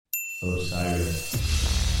Osiris.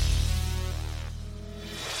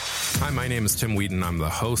 Hi, my name is Tim Wheaton. I'm the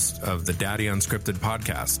host of the Daddy Unscripted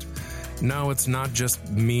podcast. No, it's not just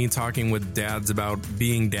me talking with dads about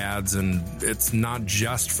being dads, and it's not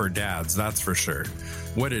just for dads, that's for sure.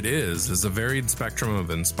 What it is a varied spectrum of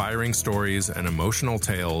inspiring stories and emotional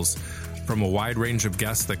tales from a wide range of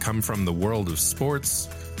guests that come from the world of sports,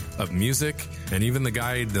 of music, and even the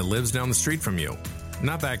guy that lives down the street from you.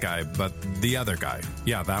 Not that guy, but the other guy.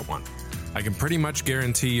 Yeah, that one. I can pretty much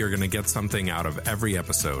guarantee you're going to get something out of every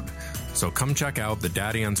episode. So come check out the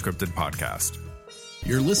Daddy Unscripted podcast.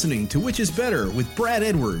 You're listening to Which is Better with Brad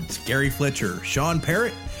Edwards, Gary Fletcher, Sean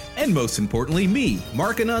Parrott, and most importantly, me,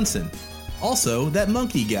 Mark Anunson. Also, that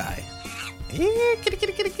monkey guy. Meowie,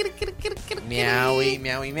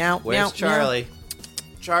 meowie, meow. Where's Charlie?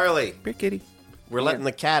 Charlie. Here, kitty. We're letting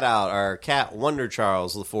the cat out. Our cat, Wonder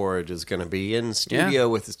Charles LaForge, is going to be in studio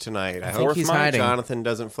with us tonight. I hope he's hiding. Jonathan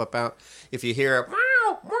doesn't flip out. If you hear a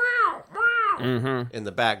meow, meow, meow in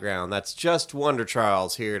the background, that's just Wonder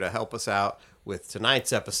Charles here to help us out with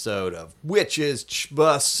tonight's episode of Witches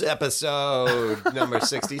Bus episode number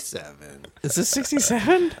 67. Is this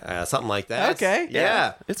 67? Something like that. Okay.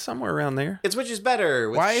 Yeah. It's somewhere around there. It's Which is Better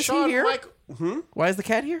with Why is Sean he here? Michael. Why is the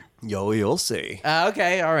cat here? You'll see.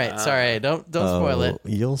 Okay, all right. Sorry, don't spoil it.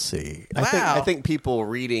 You'll see. Wow. I think people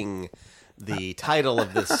reading the title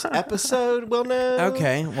of this episode will know.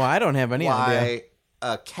 Okay, well, I don't have any idea. Why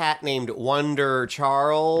a cat named Wonder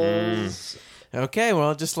Charles. Okay,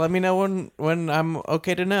 well, just let me know when I'm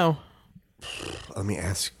okay to know. Let me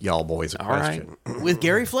ask y'all boys a All right. question. With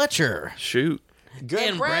Gary Fletcher. Shoot. Good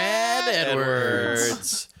And Brad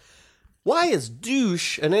Edwards. Why is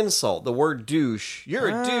douche an insult? The word douche. You're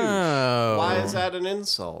a douche. Oh. Why is that an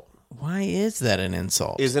insult? Why is that an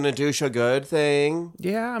insult? Isn't a douche a good thing?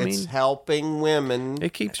 Yeah, I It's mean, helping women.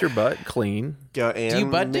 it keeps your butt clean. Go and Do you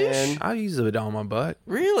butt douche? men. I use it on my butt.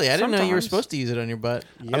 Really? I didn't know you were Sometimes. supposed to use it on your butt.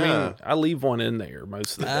 Yeah. I mean, I leave one in there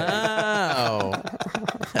most of the day. Oh,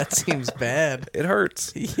 that seems bad. It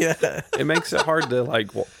hurts. Yeah. It makes it hard to like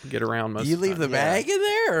get around most You of the leave the time. bag in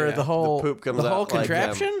there, or Yeah. the whole The poop comes the whole out like,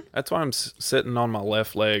 contraption? That's why I'm sitting on my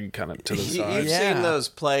left leg, kind of to the You've side. Yeah. seen those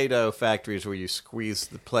Play-Doh factories where you squeeze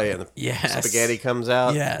the Play and the Yes. spaghetti comes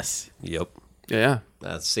out? Yes. Yep. Yeah,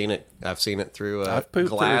 I've seen it. I've seen it through a I've pooped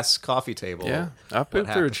glass coffee table. yeah. I pooped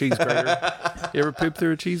through a cheese grater. You ever poop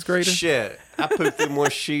through a cheese grater? Shit. I pooped through more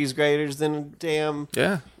cheese graters than a damn...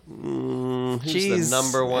 Yeah, Who's Cheese, the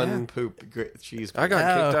number one cheese I grater?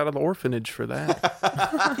 got Oh. kicked out of the orphanage for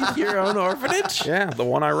that. Your own orphanage? Yeah, the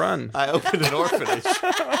one I run. I opened an orphanage.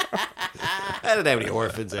 I didn't have any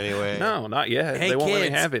orphans anyway. No, not yet. Hey, they won't kids,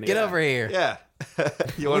 let me have any. get over here. Yeah.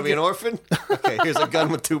 You want to be an orphan? Okay, here's a gun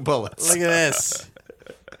with 2 bullets. Look at this.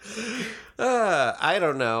 I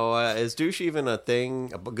don't know. Is douche even a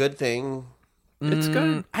thing? A good thing? It's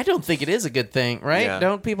good. I don't think it is a good thing, right? Yeah.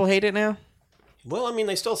 Don't people hate it now? Well, I mean,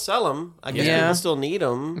 they still sell them. I guess Yeah. people still need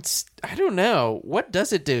them. I don't know. What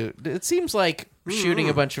does it do? It seems like shooting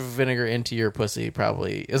a bunch of vinegar into your pussy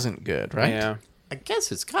probally isn't good, right? Yeah, I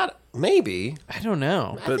guess it's got maybe. I don't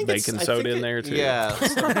know. I put think it's- baking I soda think in there too. Yeah,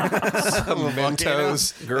 some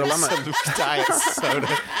Mentos, Girl, I'm some diet soda.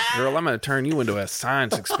 Girl, I'm going to turn you into a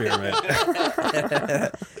science experiment.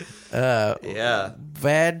 Yeah.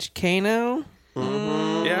 Vagcano?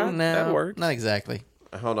 Yeah, No, that works. Not exactly.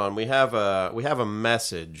 Hold on, we have a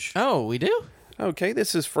message. Oh, we do? Okay,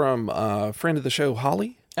 this is from a friend of the show,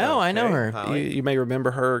 Holly. Oh, I know Okay, her. Holly. You may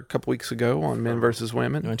remember her a couple weeks ago on Men versus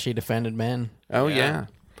Women. When she defended men. Oh, yeah.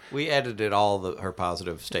 We edited all her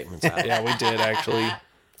positive statements out. Yeah, we did actually.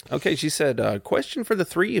 Okay, she said, question for the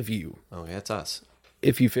three of you. Okay, that's us.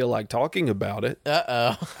 If you feel like talking about it,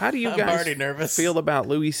 Uh-oh. how do you I'm guys already nervous. feel about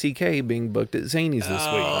Louis C.K. being booked at Zanies this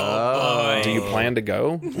week? Do you plan to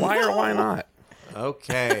go? Why or why not?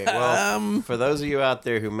 Okay, well, for those of you out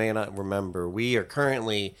there who may not remember, we are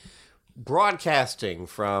currently broadcasting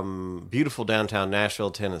from beautiful downtown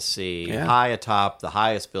Nashville, Tennessee, Yeah. high atop the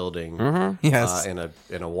highest building Yes. in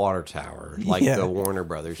a water tower, like Yeah. the Warner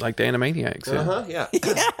Brothers. Like the Animaniacs. Yeah. Uh-huh, yeah.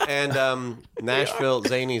 And Nashville,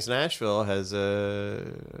 Zanies Nashville has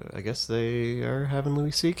I guess they are having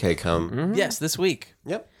Louis C.K. come. Yes, this week.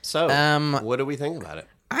 Yep. So, what do we think about it?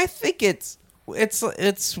 I think it's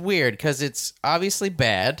weird because it's obviously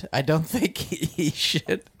bad. I don't think he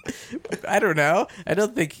should. I don't know.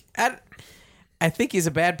 I think he's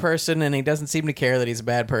a bad person, and he doesn't seem to care that he's a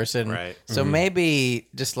bad person. Right. So maybe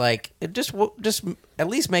just at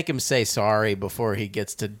least make him say sorry before he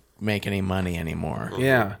gets to make any money anymore.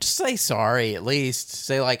 Yeah. Just say sorry at least.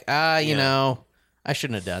 Say like, you know, I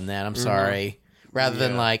shouldn't have done that. I'm sorry. Rather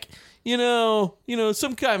than like,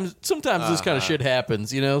 sometimes this kind of shit happens.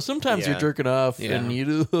 Sometimes Yeah. you're jerking off Yeah. and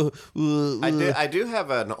you do. I do have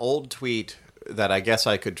an old tweet that I guess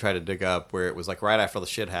I could try to dig up where it was like right after the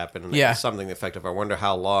shit happened. And it Yeah. was something effective. I wonder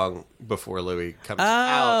how long before Louis comes Oh.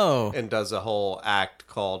 out and does a whole act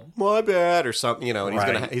called "My Bad" or something. And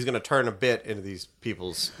Right. he's gonna turn a bit into these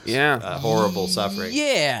people's Yeah. horrible suffering.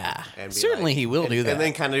 Yeah, And be certainly like- he will do that. And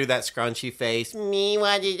then kind of do that scrunchy face. Me,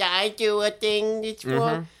 why did I do a thing that's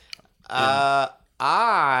wrong?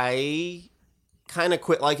 I kind of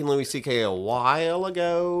quit liking Louis C.K. a while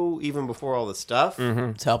ago, even before all this stuff.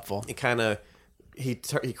 It's helpful. It kind of he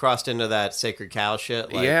crossed into that sacred cow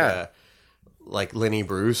shit, like Lenny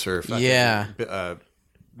Bruce or fucking, Yeah.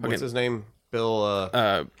 What's his name?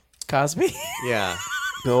 Bill. Cosby, Yeah,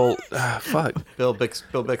 Bill, fuck. Bill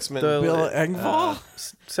Bixman. Bill Engvall.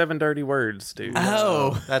 7 dirty words, dude.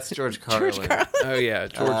 Oh, That's George Carlin. Oh, yeah.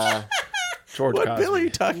 George what Cosby. Bill are you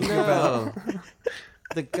talking about? Oh,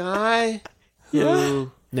 the guy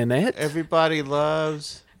who Nanette? everybody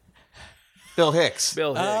loves. Bill Hicks.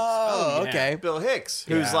 Bill Hicks. Oh, yeah. okay. Bill Hicks,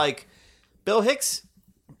 who's Yeah. like Bill Hicks.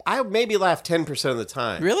 I maybe laugh 10% of the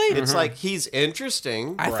time. Really? It's like he's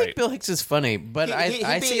interesting. I think Right. Bill Hicks is funny, but He'd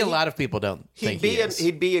I be- see a lot of people don't think he is.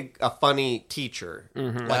 He'd be a funny teacher. Like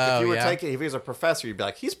if Oh, you were yeah. if he was a professor, you'd be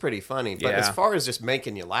like, he's pretty funny. But Yeah. as far as just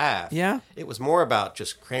making you laugh, Yeah. it was more about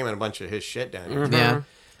just cramming a bunch of his shit down your throat. Yeah.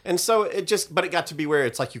 And so but it got to be where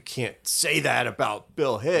it's like you can't say that about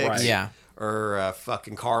Bill Hicks. Right. Yeah. Or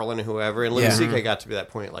fucking Carlin or whoever. And Louis Yeah. C.K. got to be that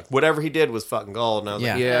point. Like whatever he did was fucking gold. And I was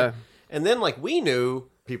Yeah. like, Yeah. And then like we knew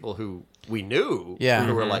people who we knew Yeah.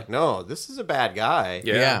 who were like, no, this is a bad guy.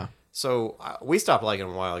 Yeah. Yeah. So we stopped liking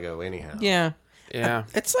him a while ago anyhow. Yeah. Yeah.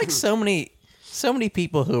 It's like so many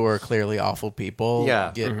people who are clearly awful people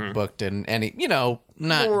Yeah. get booked in any, not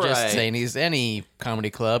just Right. Zanies, any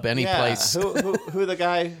comedy club, any Yeah. place. Who the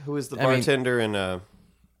guy who was the I mean- bartender in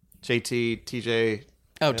TJ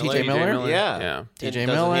Oh, TJ Miller? Yeah. Yeah. TJ Doesn't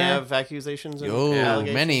Miller? he have accusations and Oh,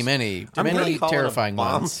 allegations? many I'm gonna call it a terrifying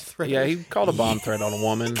bomb ones. threat. Yeah, he called a bomb threat on a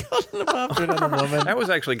woman. That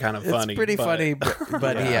was actually kind of funny. It's pretty but funny,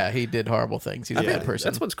 but yeah, he did horrible things. He's a bad person.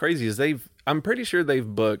 That's what's crazy is I'm pretty sure they've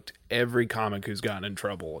booked every comic who's gotten in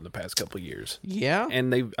trouble in the past couple of years. Yeah.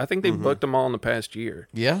 And I think they've booked them all in the past year.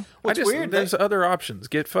 Yeah. What's weird, There's other options.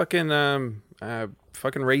 Get fucking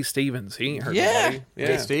Ray Stevens. He ain't hurt Yeah. nobody.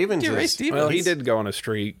 Ray Stevens Dude, Ray is Stevens. Well, he did go on a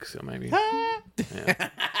streak, so maybe.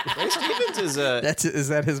 Ray Stevens is a. Is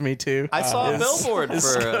that his Me Too? I saw a billboard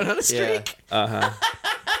for on a streak.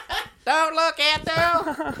 Don't look at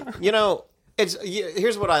them.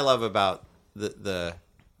 Here's what I love about the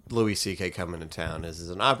Louis C.K. coming to town is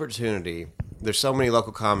an opportunity. There's so many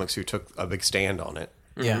local comics who took a big stand on it.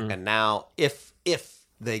 Yeah. And now if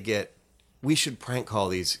they we should prank call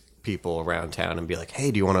these people around town and be like,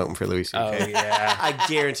 hey, do you want to open for Louis C.K.? Oh, yeah. I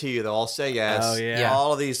guarantee you they'll all say yes. Oh, yeah. Yeah.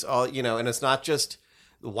 All of these, and it's not just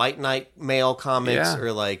the white knight male comics Yeah.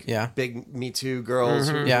 or like Yeah. big Me Too girls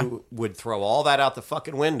who Yeah. would throw all that out the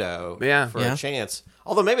fucking window Yeah. for Yeah. a chance.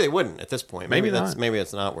 Although maybe they wouldn't at this point. Maybe not. Maybe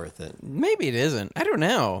it's not worth it. Maybe it isn't. I don't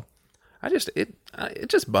know. It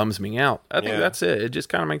just bums me out. I think Yeah. that's it. It just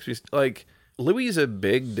kind of makes me like Louis is a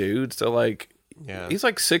big dude, so like Yeah. he's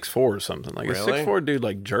like 6'4" or something. Like a Really? 6'4" dude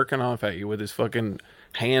like jerking off at you with his fucking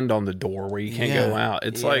hand on the door where you can't Yeah. go out.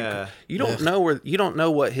 It's Yeah. like you don't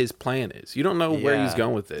know what his plan is. You don't know where he's Yeah.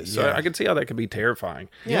 going with this. So Yeah. I can see how that could be terrifying.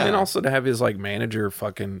 Yeah. And also to have his like manager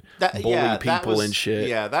fucking bully people and shit.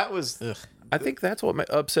 Yeah, that was. I think that's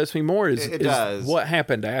what upsets me more is, It is does. what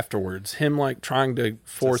happened afterwards. Him like trying to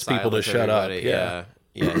force people to silence shut up. everybody. Yeah.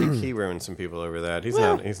 Yeah, he ruined some people over that. He's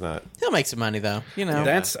not. He'll make some money though.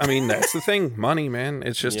 That's the thing. Money, man.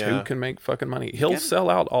 It's just Yeah. who can make fucking money. He'll sell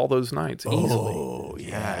out all those nights easily. Oh,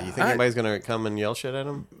 yeah. You think anybody's going to come and yell shit at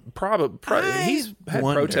him? Probably. He's had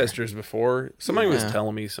wonder. protesters before. Somebody was Yeah.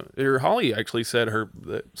 telling me or Holly actually said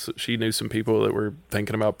that she knew some people that were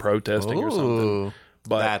thinking about protesting or something. Ooh.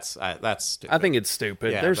 But That's stupid. I think it's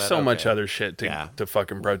stupid. Yeah, There's but so much okay. other shit to Yeah.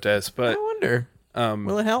 fucking protest, but I wonder.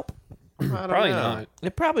 Will it help? I don't probably know. not.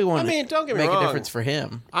 It probably won't. I mean, don't get me make wrong. a difference for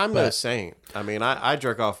him. I'm no but- saint. I mean, I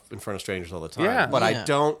jerk off in front of strangers all the time. Yeah. But Yeah. I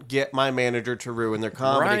don't get my manager to ruin their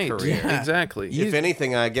comedy Right. career. Yeah. Exactly. If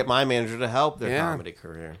anything, I get my manager to help their Yeah. comedy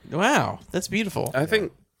career. Wow, that's beautiful. I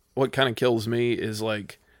think what kind of kills me is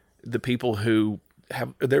like the people who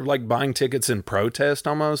they're like buying tickets in protest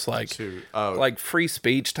almost like like free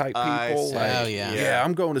speech type I people. see. Like, Oh, yeah. yeah,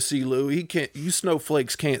 I'm going to see Lou. He can't. You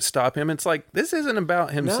snowflakes can't stop him. It's like this isn't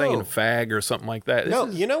about him No. saying fag or something like that. This No,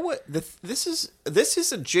 is- you know what? This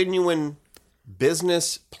is a genuine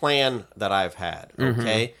business plan that I've had.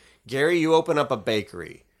 Okay, Gary, you open up a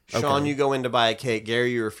bakery. Sean, you go in to buy a cake.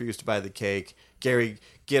 Gary, you refuse to buy the cake. Gary,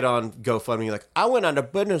 get on GoFundMe. You're like, I went out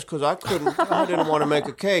of business because I didn't want to make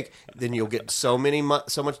a cake. Then you'll get so much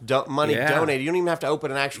money donated. You don't even have to open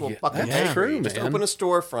an actual fucking bakery. True, Just man. open a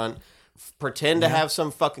storefront. Pretend to have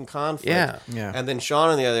some fucking conflict. Yeah. And then Sean,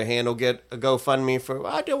 on the other hand, will get a GoFundMe for,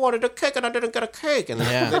 I wanted a cake and I didn't get a cake. And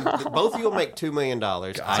then both of you will make $2 million.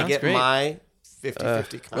 I get great. my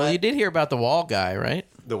 50-50 cut. Well, you did hear about the wall guy, right?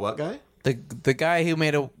 The what guy? The guy who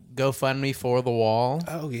made a GoFundMe for the wall,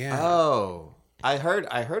 Oh yeah. Oh. I heard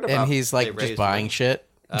about and he's they like just raised buying money. shit.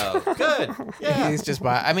 Oh, good. Yeah. He's just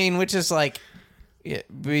buying. I mean, which is like,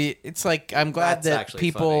 it's like I'm glad That's that actually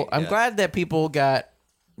people. funny, I'm yeah. glad that people got,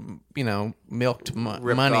 milked Ripped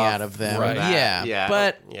money off out of them. from that. Yeah, Yeah.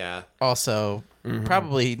 but Yeah. also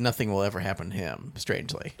probably nothing will ever happen to him.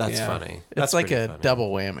 Strangely, That's Yeah. funny. it's That's like pretty a funny.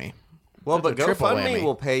 double whammy. Well, but a triple GoFundMe whammy.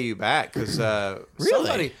 will pay you back because Really?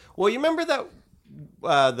 somebody. Well, you remember that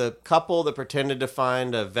the couple that pretended to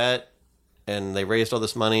find a vet and they raised all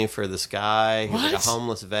this money for this guy. He was like a What?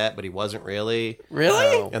 homeless vet, but he wasn't really. Really?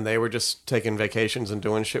 Oh. And they were just taking vacations and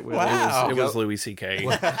doing shit with Wow. him. It was Louis C.K.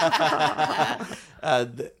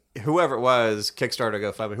 Whoever it was, Kickstarter,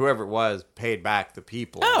 GoFundMe, whoever it was, paid back the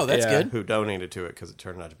people. Oh, that's Yeah. good. who donated to it because it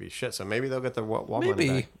turned out to be shit. So maybe they'll get their wall money Maybe.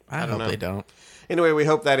 back. I hope they don't. Anyway, we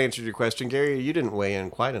hope that answered your question, Gary. You didn't weigh in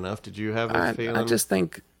quite enough. Did you have a feeling? I just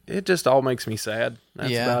think it just all makes me sad. That's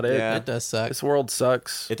Yeah, about it. Yeah. It does suck. This world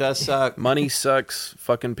sucks. It does suck. Money sucks.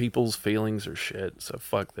 Fucking people's feelings are shit. So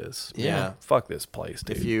fuck this. Yeah. Fuck this place,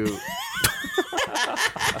 dude. If you,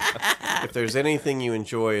 if there's anything you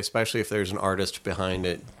enjoy, especially if there's an artist behind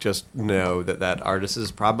it, just know that artist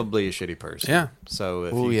is probably a shitty person. Yeah. So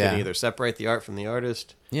if Ooh, you yeah. can either separate the art from the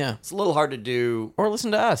artist, Yeah. it's a little hard to do. Or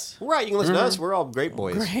listen to us. Right, you can listen to us. We're all great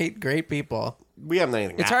boys. Great people. We haven't done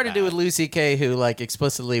anything. It's that hard to do bad. with Lucy K, who like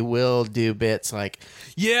explicitly will do bits like,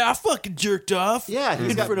 "Yeah, I fucking jerked off. Yeah, he's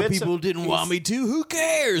in got front of bits people of- didn't he's- want me to. Who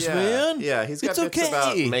cares, Yeah, man? yeah, he's got It's bits okay.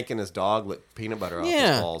 about making his dog lick peanut butter off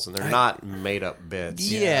Yeah. his balls, and they're not made up bits.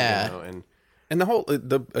 Yeah. you know, and And the whole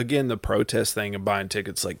the protest thing of buying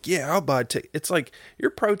tickets, like, yeah, I'll buy tickets. It's like you're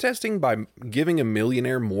protesting by giving a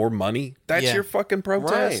millionaire more money. That's Yeah. your fucking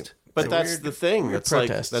protest. right. But that's the thing.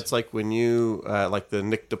 protest. That's like when you like the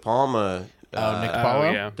Nick DePalma. Nick Paulo?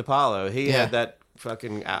 Oh, yeah. DePaulo. He Yeah. had that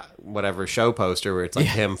fucking whatever show poster where it's like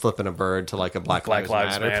him flipping a bird to like a Black Lives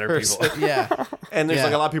Matter person. people. Yeah, And there's Yeah.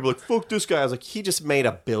 like a lot of people like, fuck this guy. I was like, he just made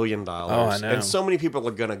 $1 billion. Oh, I know. And so many people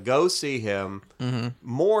are gonna go see him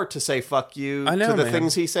more to say fuck you I know, to the man.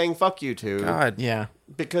 things he's saying fuck you to. God, yeah.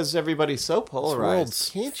 Because everybody's so polarized. world's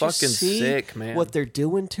Can't you fucking see sick, man. what they're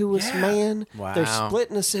doing to us, man? Wow. They're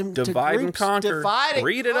splitting us into Divide and groups. conquer. Divide and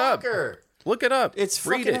Read it up. conquer. look it up. It's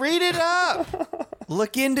read fucking it. read it up.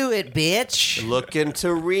 Look into it, bitch. Look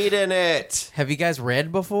into reading it. Have you guys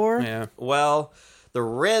read before? Yeah. Well, the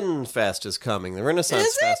Ren Fest is coming. The Renaissance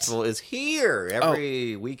Is it? Festival is here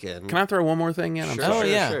every weekend. Can I throw one more thing in? I'm Sure, sorry. Oh, sure,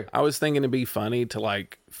 yeah. sure. I was thinking it'd be funny to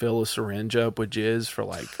like fill a syringe up with jizz for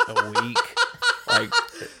like a week, like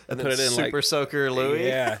And put then it in Super like Soaker Louis.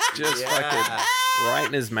 yeah, just Yeah. fucking right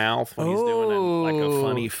in his mouth when he's doing like a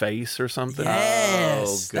funny face or something.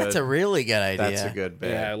 Yes, good. that's a really good idea. That's a good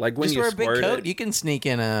bit. Yeah, like when Just you wear a big squirt coat. it. You can sneak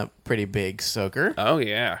in a pretty big soaker. Oh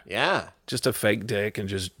yeah, Yeah. just a fake dick and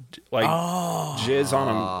just like jizz on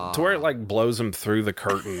him to where it like blows him through the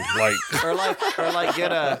curtain. Like Or like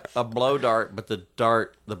get a blow dart, but the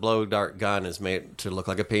blow dart gun is made to look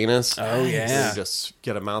like a penis. oh So yeah, you just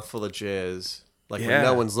get a mouthful of jizz. Like Yeah. when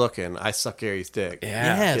no one's looking, I suck Gary's dick.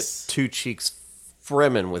 yeah. Yes. Get 2 cheeks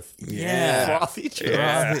brimming with Yeah. frothy jizz.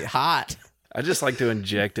 Yeah. Hot. I just like to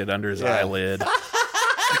inject it under his Yeah. eyelid.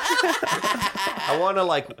 I want to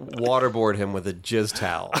like waterboard him with a jizz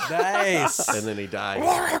towel. Nice. And then he dies.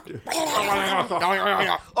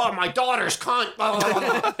 Oh, my daughter's cunt.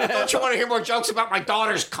 Don't you want to hear more jokes about my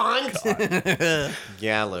daughter's cunt?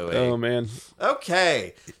 Yeah, Louis. Oh man,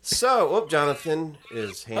 Okay. So, Jonathan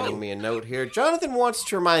is handing me a note here. Jonathan wants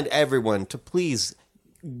to remind everyone to please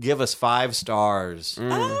give us 5 stars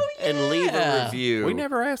and leave a review. we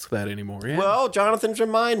never ask that anymore. Yeah. Well, Jonathan's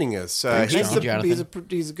reminding us. Jonathan.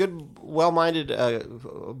 He's a good, well-minded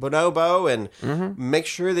bonobo, and make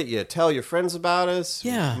sure that you tell your friends about us.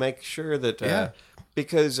 Yeah. Make sure that Yeah.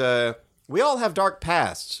 because we all have dark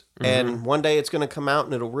pasts, and one day it's going to come out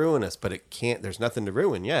and it'll ruin us. But it can't. There's nothing to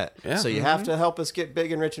ruin yet. Yeah. So you have to help us get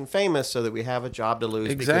big and rich and famous, so that we have a job to lose.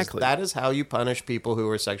 Exactly. Because that is how you punish people who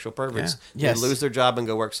are sexual perverts. Yeah. Yes. They lose their job and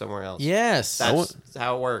go work somewhere else. Yes. That's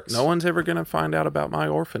how it works. no one's ever gonna find out about my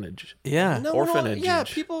orphanage. Yeah. No, Orphanage. Yeah,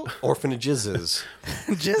 people. Orphanages.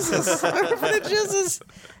 Jizzes. Orphanages.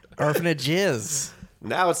 Orphanages.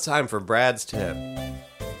 Now it's time for Brad's tip.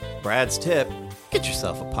 Brad's tip: get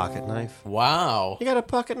yourself a pocket knife. Wow. You got a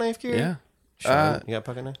pocket knife, Gary? Yeah. Sean, you got a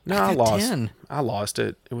pocket knife? No, I got lost. 10. I lost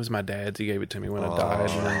it. It was my dad's. He gave it to me when I died.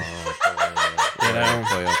 And then,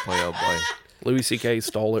 Oh boy. Louis C.K.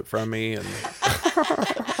 stole it from me, and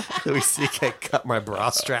Louis C.K. cut my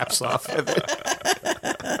bra straps off with it.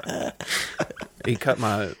 he cut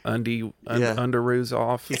my underoos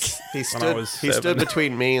off. He when I was stood 7.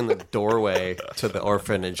 between me and the doorway to the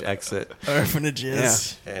orphanage exit,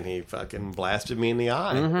 Orphanages. and he fucking blasted me in the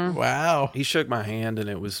eye. Mm-hmm. Wow. He shook my hand, and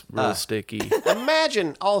it was real sticky.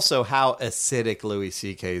 Imagine also how acidic Louis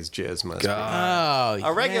C.K.'s jizz must God. be. Oh,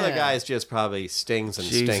 A regular yeah. guy's jizz probably stings and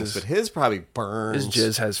stinks, Jesus. but his probably burns.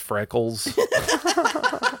 His jizz has freckles.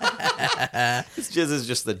 His jizz is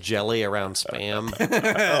just the jelly around Spam.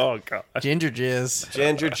 Oh, God. Ginger jizz.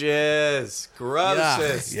 Ginger jizz.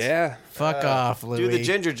 Grossest. Yeah. Fuck off, Louis. Do the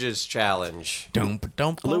ginger jizz challenge.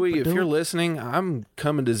 Don't. Louis, if you're listening, I'm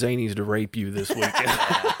coming to Zany's to rape you this weekend.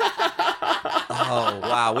 Oh,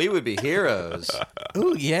 wow. We would be heroes.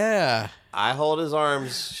 Ooh, yeah. I hold his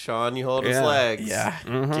arms. Sean, you hold his Yeah. legs. Yeah.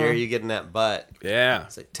 Gary, you get in that butt. Yeah.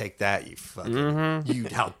 It's like, take that, you fucking... You,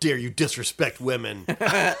 how dare you disrespect women.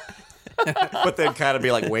 But then kind of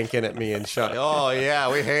be like winking at me and Sean. Oh,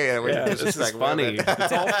 yeah, we hate it. We Yeah, this is disrespect funny. women.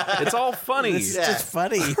 It's all funny. It's just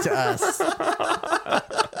funny to us.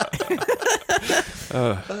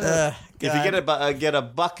 If you get a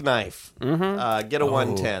buck knife, get a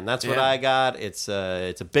 110. That's what Yeah. I got. It's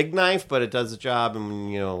a big knife, but it does the job,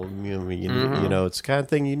 and you know, it's the kind of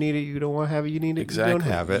thing you need it. You don't want to have it. You need it. Exactly. You don't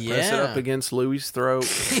have it. Yeah. Press it up against Louis' throat.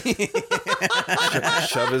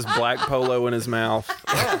 Shove his black polo in his mouth.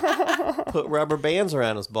 Put rubber bands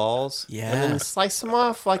around his balls. Yeah. And then slice him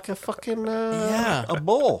off like a fucking Yeah. a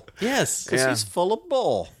bull. Yes. Because Yeah. he's full of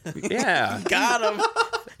bull. Yeah. Got him.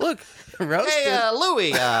 Look, Roasted. Hey,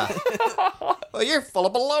 Louie, well, you're full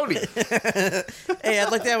of baloney. Hey,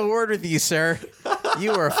 I'd like to have a word with you, sir.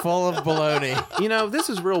 You are full of baloney. you know, this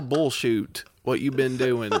is real bullshit, what you've been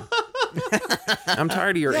doing. I'm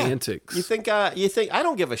tired of your antics. You think I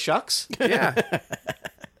don't give a shucks? Yeah.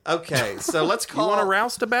 Okay, so let's You call want a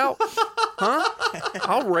roustabout? Huh?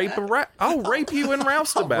 I'll rape you in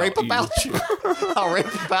roustabout. rape about you. I'll rape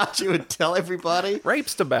about you and tell everybody.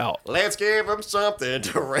 Rapestabout. Let's give him something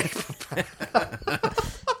to rape about.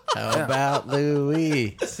 How about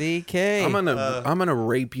Louis C.K.? I'm gonna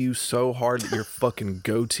rape you so hard that your fucking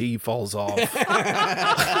goatee falls off.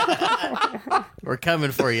 We're coming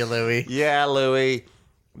for you, Louis. Yeah, Louie.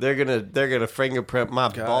 They're gonna fingerprint my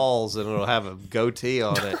balls and it'll have a goatee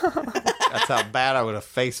on it. That's how bad I would have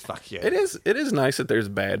face fuck you. It is nice that there's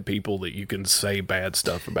bad people that you can say bad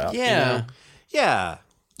stuff about. Yeah. you know? Yeah.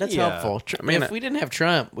 That's Yeah. helpful. I mean, if we didn't have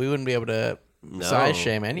Trump, we wouldn't be able to size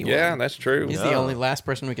shame anyone. Yeah, that's true. He's the only last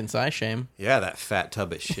person we can size shame. Yeah, that fat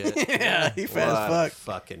tub of shit. Yeah, he fat What a as fuck.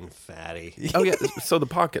 fucking fatty. Oh yeah. So the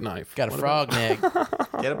pocket knife. Got a frog neck.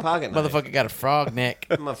 Get a pocket knife. Motherfucker got a frog neck.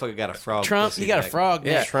 Motherfucker got a frog. Trump, pussy you got a neck. frog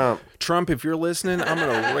neck. Trump. Trump, if you're listening, I'm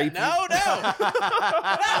gonna rape you. No.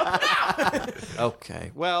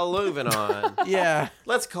 Okay. Well, moving on. Yeah.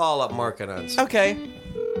 Let's call up Mark and Uns. Okay.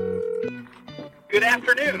 Good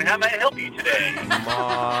afternoon. How may I help you today?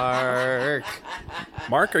 Mark.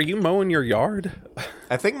 Mark, are you mowing your yard?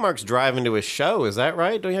 I think Mark's driving to his show. Is that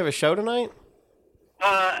right? Don't you have a show tonight?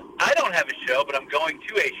 I don't have a show, but I'm going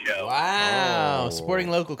to a show. Wow. Supporting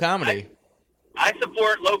local comedy. I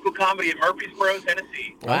support local comedy in Murfreesboro,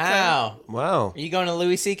 Tennessee. Wow. Wow. Are you going to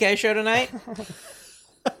Louis C.K. show tonight?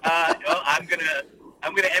 Well,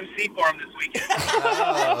 I'm gonna MC for him this weekend.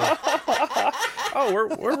 Oh,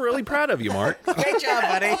 we're really proud of you, Mark. Great job,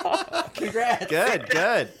 buddy. Congrats.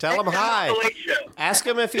 Good. Tell him hi. The Late Show. Ask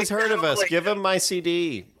him if he's heard of us. Give him my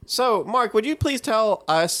CD. So, Mark, would you please tell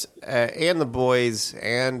us and the boys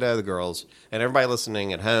and the girls and everybody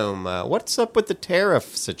listening at home what's up with the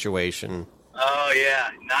tariff situation? Oh yeah,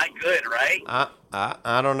 not good, right?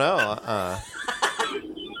 I don't know.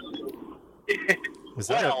 Is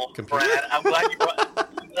that Well, a computer? Brad, I'm glad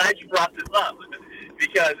you brought this up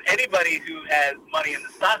because anybody who has money in the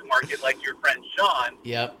stock market, like your friend Sean,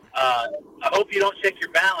 Yep. I hope you don't check your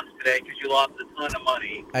balance today because you lost a ton of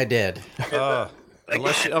money. I did.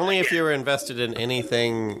 Only if you were invested in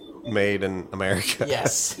anything made in America.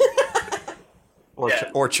 Yes.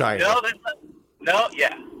 or China. No,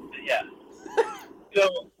 yeah. So,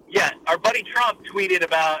 yeah, our buddy Trump tweeted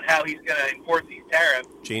about how he's going to enforce these tariffs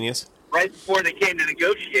Genius. right before they came to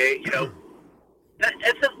negotiate. You know,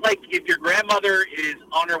 it's just like if your grandmother is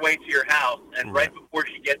on her way to your house and right before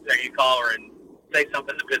she gets there, you call her and say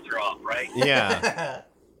something to piss her off, right? Yeah.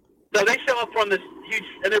 So they show up from this huge,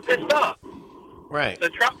 and they're pissed off. Right. So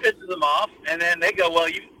Trump pisses them off, and then they go, well,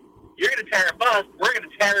 you're going to tariff us, we're going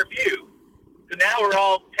to tariff you. So now we're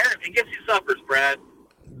all tariffing. Guess who suffers, Brad?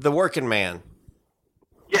 The working man.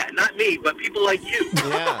 Yeah, not me, but people like you.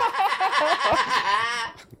 Yeah.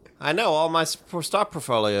 I know. All my stock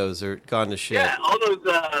portfolios are gone to shit. Yeah, all those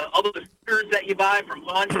stickers that you buy from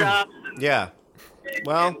pawn shops. And, Yeah.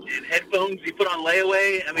 Well, and headphones you put on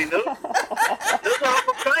layaway. I mean, those are all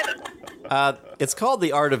from China. it's called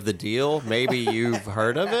The Art of the Deal. Maybe you've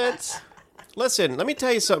heard of it. Listen, let me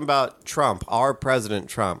tell you something about Trump, our President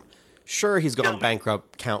Trump. Sure, he's gone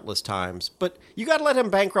bankrupt countless times, but you got to let him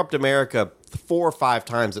bankrupt America 4 or 5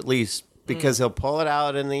 times at least, because he'll pull it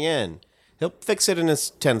out in the end. He'll fix it in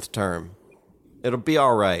his 10th term. It'll be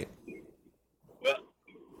all right. Well,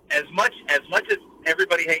 as much as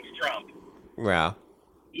everybody hates Trump, Yeah.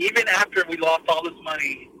 even after we lost all this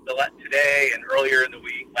money today and earlier in the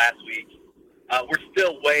week, last week, we're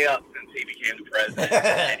still way up since he became the president.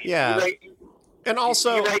 And Yeah. And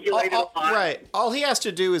also, deregulated a lot. right, all he has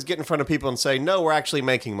to do is get in front of people and say, no, we're actually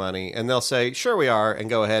making money. And they'll say, sure we are, and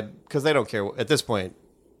go ahead, because they don't care. At this point,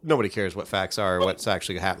 nobody cares what facts are or what's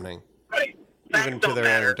actually happening. Right. Even to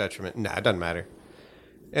their own detriment. Nah, it doesn't matter.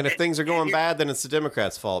 And if things are going bad, then it's the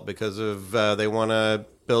Democrats' fault because of they want to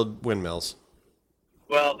build windmills.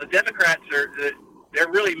 Well, the Democrats they're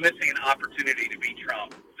really missing an opportunity to beat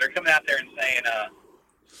Trump. They're coming out there and saying,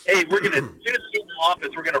 hey, we're going to, as soon as we get in office,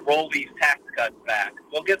 we're going to roll these tax cuts back.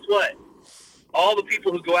 Well, guess what? All the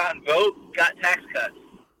people who go out and vote got tax cuts.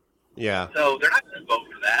 Yeah. So they're not going to vote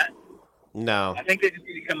for that. No. I think they just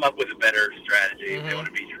need to come up with a better strategy if they want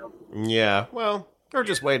to beat Trump. Yeah. Well, or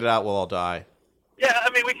just wait it out, we'll all die. Yeah, I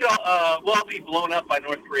mean, we could all, we'll all be blown up by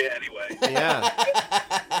North Korea anyway. Yeah.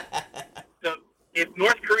 So if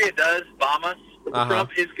North Korea does bomb us, Trump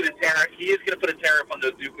is going to he is going to put a tariff on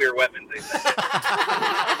those nuclear weapons. They said.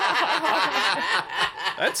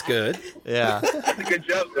 That's good. Yeah. That's a good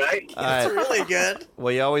joke, right? All right. Really good.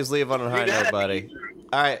 Well, you always leave on a high note, buddy.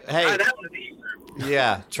 All right. Hey. That one is easy.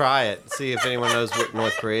 Yeah, try it. See if anyone knows what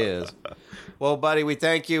North Korea is. Well, buddy, we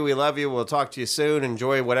thank you. We love you. We'll talk to you soon.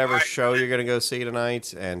 Enjoy whatever show you're going to go see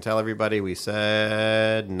tonight. And tell everybody we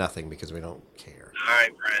said nothing because we don't care. All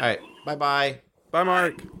right, Brent. All right. Bye-bye. Bye,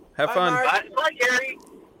 Mark. Have fun. Mark. Bye, Gary.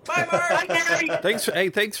 Bye, Mark. Bye, Gary.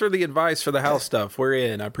 Thanks for the advice for the house stuff. We're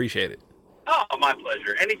in. I appreciate it. Oh, my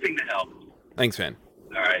pleasure. Anything to help. Thanks, man.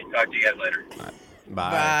 All right. Talk to you guys later. Bye.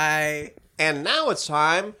 Bye. And now it's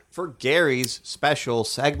time for Gary's special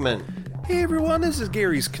segment. Hey, everyone. This is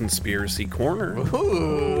Gary's Conspiracy Corner.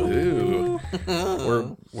 Ooh.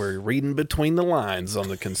 We're reading between the lines on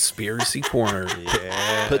the Conspiracy Corner.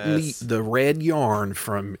 Yes. Putting the red yarn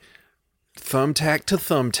from thumbtack to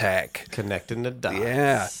thumbtack. Connecting the dots.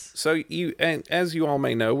 Yeah. So and as you all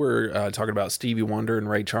may know, we're talking about Stevie Wonder and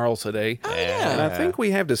Ray Charles today. Oh, yeah. And I think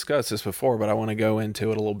we have discussed this before, but I want to go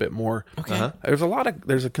into it a little bit more. Okay.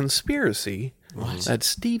 There's a conspiracy that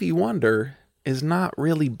Stevie Wonder is not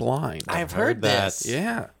really blind. I've heard that. this.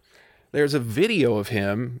 Yeah. There's a video of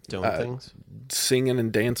him Doing things. singing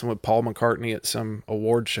and dancing with Paul McCartney at some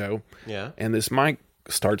award show. Yeah. And this mic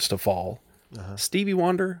starts to fall. Stevie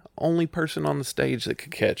Wonder, only person on the stage that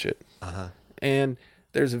could catch it. And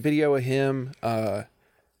there's a video of him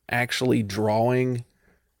actually drawing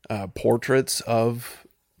portraits of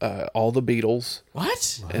all the Beatles.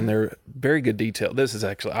 What? And they're very good detail. This is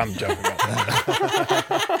actually, I'm joking about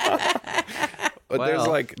that.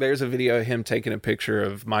 But there's a video of him taking a picture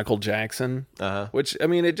of Michael Jackson, which, I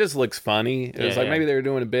mean, it just looks funny. It was like maybe they were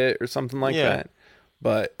doing a bit or something like that.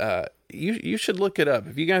 But you should look it up.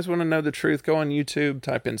 If you guys want to know the truth, go on YouTube,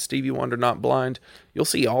 type in Stevie Wonder Not Blind. You'll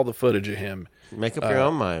see all the footage of him. Make up your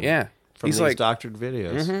own mind. Yeah. From He's these like, doctored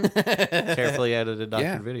videos. Carefully edited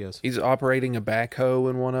doctored videos. He's operating a backhoe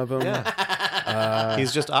in one of them. Yeah.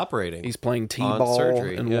 He's just operating. He's playing t-ball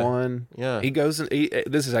surgery, in yeah. one. Yeah. He goes.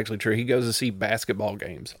 This is actually true. He goes to see basketball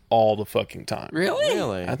games all the fucking time.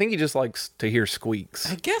 Really? I think he just likes to hear squeaks.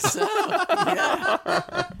 I guess so.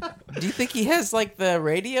 Yeah. Do you think he has like the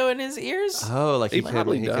radio in his ears? Oh, like He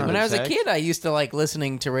probably does. When I was a detect? kid, I used to like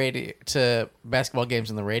listening to basketball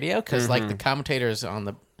games on the radio because like the commentators on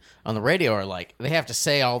the radio are like they have to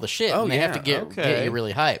say all the shit and they have to get you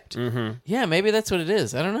really hyped. Yeah, maybe that's what it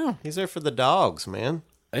is. I don't know. He's there for the dogs, man.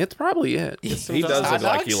 It's probably it. He does hot look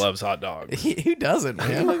like he dogs? loves hot dogs. Who doesn't, He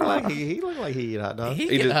man? looked like he looked like he eat hot dogs. He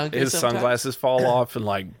He get just, hungry his sometimes. sunglasses fall off and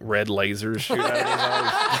like red lasers shoot out of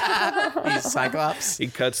his eyes. He's Cyclops. He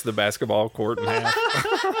cuts the basketball court in half.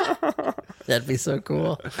 That'd be so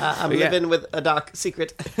cool. I'm living with a doc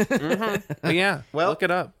secret. But yeah, Well- look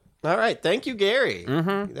it up. All right, thank you, Gary.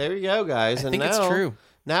 There you go, guys. I think it's true.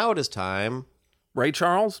 Now it is time Ray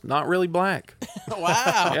Charles, not really black.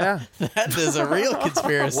 Wow. Yeah. That is a real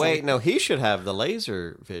conspiracy. Wait, no, he should have the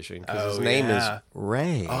laser vision because his name is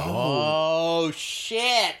Ray. Oh,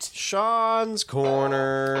 shit. Sean's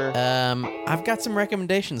Corner. I've got some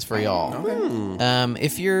recommendations for y'all.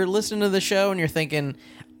 If you're listening to the show and you're thinking,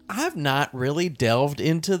 I've not really delved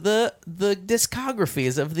into the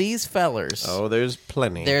discographies of these fellers. Oh, there's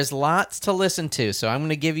plenty. There's lots to listen to, so I'm going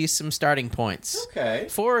to give you some starting points. Okay.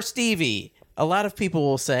 For Stevie, a lot of people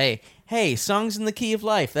will say, hey, Songs in the Key of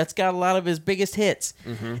Life, that's got a lot of his biggest hits.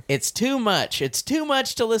 Mm-hmm. It's too much. It's too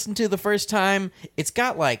much to listen to the first time. It's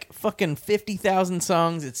got like fucking 50,000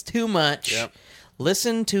 songs. It's too much. Yep.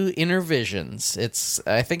 Listen to Inner Visions.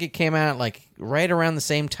 I think it came out like right around the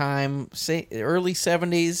same time, early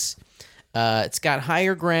 70s. It's got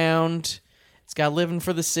Higher Ground. It's got Living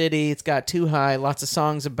for the City. It's got Too High. Lots of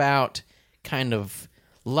songs about kind of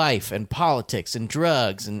life and politics and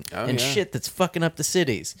drugs and shit that's fucking up the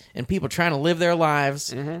cities and people trying to live their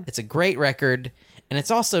lives. Mm-hmm. It's a great record, and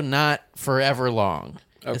it's also not forever long.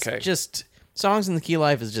 Okay. It's just Songs in the Key of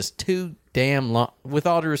Life is just too damn long. With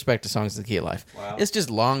all due respect to Songs in the Key of Life, it's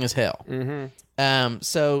just long as hell. Mm-hmm.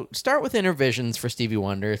 So start with Inner Visions for Stevie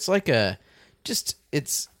Wonder. It's like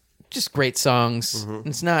it's just great songs. Mm-hmm.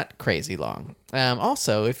 It's not crazy long.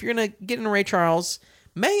 Also, if you're gonna get into Ray Charles,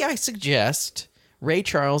 may I suggest Ray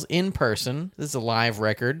Charles in person. This is a live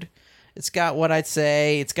record. It's got what I'd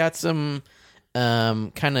say. It's got some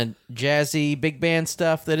kind of jazzy big band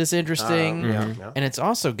stuff that is interesting. And it's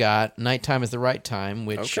also got Nighttime is the Right Time,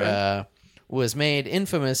 which was made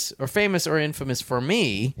famous or infamous for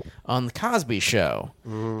me on The Cosby Show.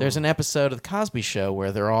 There's an episode of The Cosby Show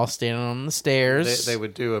where they're all standing on the stairs. They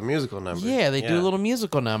would do a musical number. Yeah, they do a little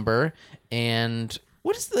musical number. And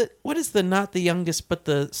what is the not the youngest but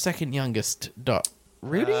the second youngest dog?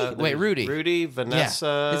 Rudy? Wait, Rudy. Rudy,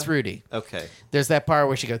 Vanessa. Yeah, it's Rudy. Okay. There's that part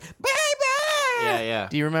where she goes, baby! Yeah.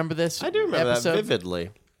 Do you remember this? I do remember episode? that vividly.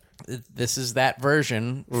 This is that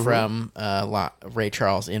version from Ray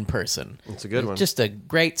Charles in person. It's a good one. Just a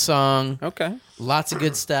great song. Okay. Lots of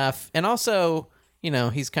good stuff. And also,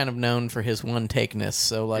 he's kind of known for his one-takeness.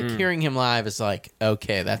 So, hearing him live is like,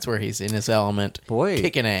 okay, that's where he's in his element. Boy,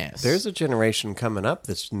 kicking ass. There's a generation coming up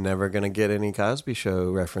that's never going to get any Cosby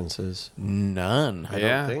Show references. None. I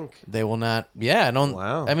don't think. They will not. Yeah, I don't.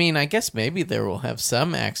 Wow. I mean, I guess maybe there will have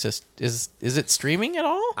some access. Is it streaming at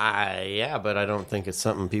all? Yeah, but I don't think it's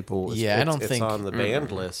something people. I don't think it's on the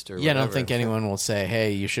band list or. Yeah, whatever. I don't think anyone will say,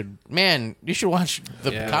 "Hey, you should watch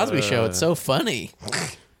the Cosby Show. It's so funny.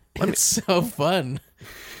 It's so fun."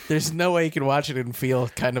 There's no way you can watch it and feel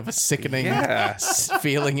kind of a sickening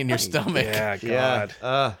feeling in your stomach. Yeah,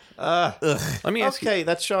 God. Let me ask you. Okay,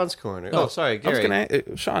 that's Sean's Corner. Oh, sorry, Gary. I was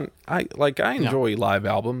gonna, Sean. I enjoy live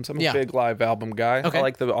albums. I'm a big live album guy. Okay. I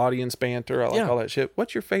like the audience banter. I like all that shit.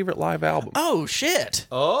 What's your favorite live album? Oh shit!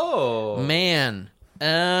 Oh man.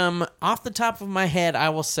 Off the top of my head, I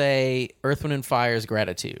will say Earth, Wind & Fire's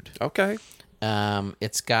Gratitude. Okay.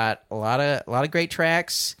 It's got a lot of great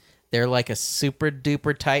tracks. They're like a super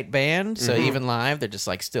duper tight band, so even live, they're just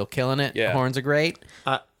like still killing it. Yeah. The horns are great.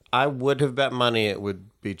 I would have bet money it would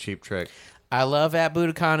be Cheap Trick. I love At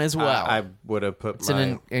Budokan as well. I would have put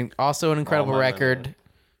also an incredible record.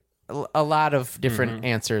 A lot of different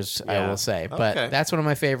answers, I will say, but that's one of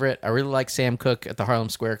my favorite. I really like Sam Cooke at the Harlem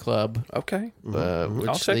Square Club. Okay,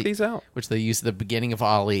 I'll check these out. Which they use at the beginning of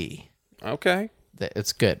Ali. Okay,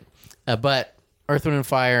 it's good. But Earth, Wind &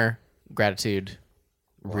 Fire, Gratitude.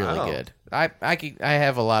 Really good. I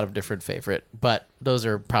have a lot of different favorite, but those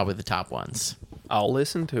are probably the top ones. I'll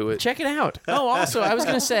listen to it. Check it out. Oh, also, I was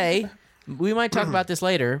going to say, we might talk about this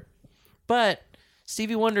later, but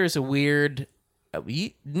Stevie Wonder is a weird...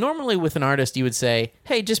 normally with an artist, you would say,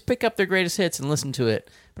 hey, just pick up their greatest hits and listen to it.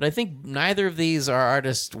 But I think neither of these are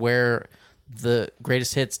artists where the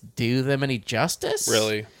greatest hits do them any justice.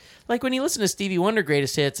 Really? Like when you listen to Stevie Wonder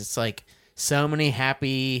greatest hits, it's like... so many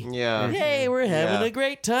happy, hey, we're having a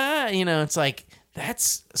great time. It's like,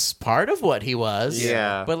 that's part of what he was.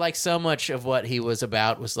 Yeah. But like so much of what he was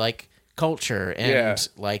about was like culture and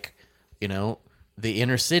like, the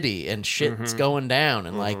inner city and shit's going down.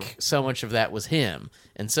 And like so much of that was him.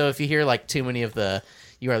 And so if you hear like too many of the,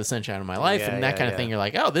 You Are the Sunshine of My Life and that kind of thing, you're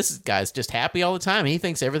like, oh, this guy's just happy all the time. He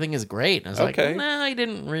thinks everything is great. And I was like, no, I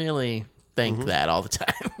didn't really think that all the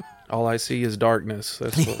time. All I see is darkness.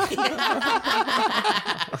 That's what...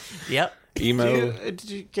 Yep. Emo.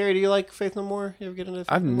 Gary, do you like Faith No More? You ever get into Faith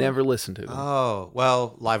I've No More? never listened to them. Oh,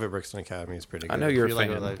 well, Live at Brixton Academy is pretty good. I know you're a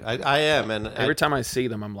fan. I am. And every time I see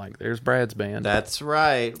them, I'm like, there's Brad's band. That's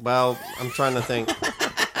right. Well, I'm trying to think.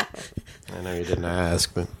 I know you didn't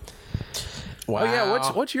ask, but... Oh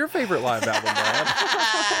yeah, what's your favorite live album, Brad?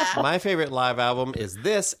 My favorite live album is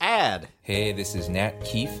this ad. Hey, this is Nat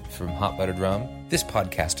Keefe from Hot Buttered Rum. This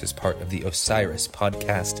podcast is part of the Osiris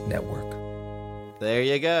Podcast Network. There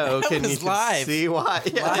you go. That was live. See why?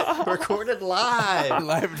 Yeah, recorded live.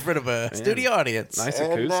 Live in front of a studio audience. Nice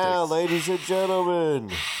And acoustics. now, ladies and gentlemen,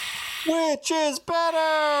 which is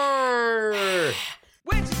better?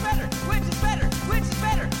 Which is better? Which is better? Which is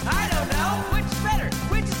better? I don't know. Which is better?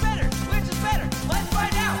 Which is better? Which is better? Let's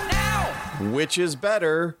find out now. Which is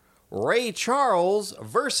better? Ray Charles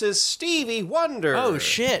versus Stevie Wonder. Oh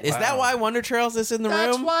shit! Is that why Wonder Charles is in the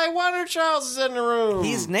That's room? why Wonder Charles is in the room.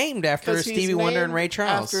 He's named after 'Cause he's Stevie Wonder and named Ray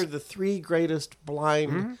Charles. After the three greatest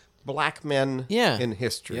blind black men in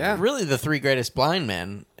history. Yeah. Really, the three greatest blind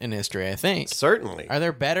men in history, I think. Certainly. Are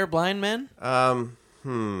there better blind men? I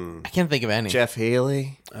can't think of any. Jeff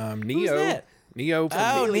Haley. Neo. that? Neo from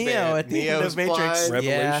Oh, Haley Neo Band. at the end Neo's of Matrix. blind.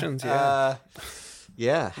 Revolutions.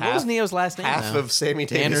 Yeah. What was Neo's last name? Half though? of Sammy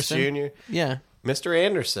Davis Anderson? Jr. Yeah. Mr.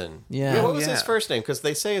 Anderson. Yeah. What was Yeah. his first name? Because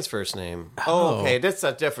they say his first name. Oh. Okay, that's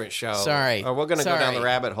a different show. Sorry. Or we're going to go down the Sorry.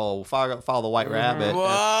 rabbit hole. Follow the White Rabbit.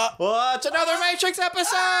 What? What's another Matrix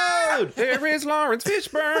episode? There is Lawrence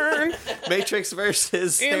Fishburne. Matrix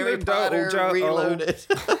versus In Harry the Potter double Reloaded.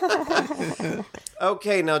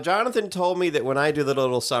 Okay, now Jonathan told me that when I do the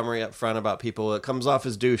little summary up front about people, it comes off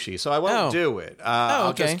as douchey, so I won't Oh. do it. I'll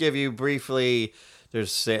okay. just give you briefly.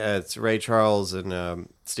 There's it's Ray Charles and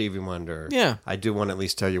Stevie Wonder. Yeah. I do want to at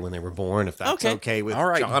least tell you when they were born, if that's Okay. okay with All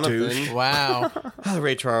right, Jonathan. douche. Wow.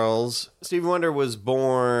 Ray Charles. Stevie Wonder was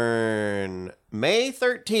born May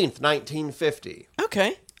 13th, 1950.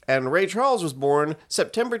 Okay. And Ray Charles was born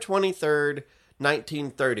September 23rd,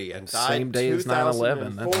 1930. And died Same day as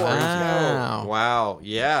 9/11. 2004. Wow. Wow,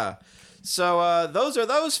 yeah. So those are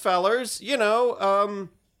those fellers. You know,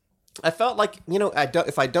 I felt like, you know,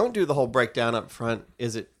 if I don't do the whole breakdown up front,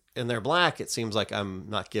 and they're black, it seems like I'm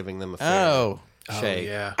not giving them a fair shake.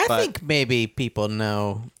 yeah. I But think maybe people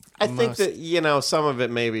know. I think most- that, you know, some of it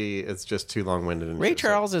maybe it's just too long-winded. And Ray shit, so-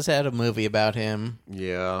 Charles has had a movie about him,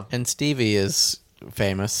 Yeah. and Stevie is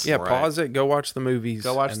famous. Yeah, Right. pause it, go watch the movies.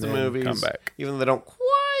 Go watch and the then movies. Come back. Even though they don't quite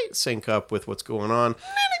sync up with what's going on.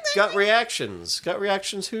 Gut reactions.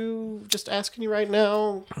 Who, just asking you right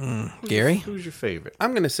now, Gary? who's your favorite?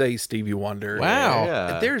 I'm going to say Stevie Wonder. Wow.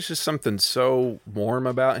 Yeah. There's just something so warm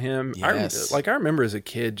about him. Yes. I remember as a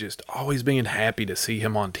kid just always being happy to see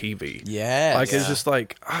him on TV. Yes. Like, it's just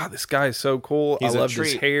like, this guy is so cool. He's I a loved his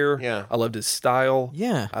treat. hair. Yeah. I loved his style.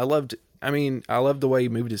 Yeah. I loved the way he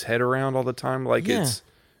moved his head around all the time. Like, Yeah.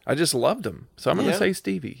 I just loved him. So I'm going to Yeah. say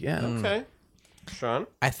Stevie. Yeah. Okay. Sean?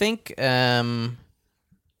 I think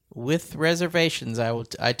with reservations,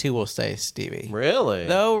 I too will say Stevie. Really?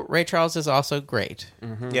 Though Ray Charles is also great.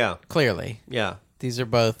 Yeah. Clearly, Yeah. these are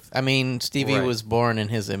both. I mean, Stevie Right. was born in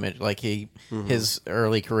his image. Like his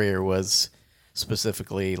early career was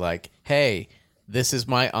specifically like, "Hey, this is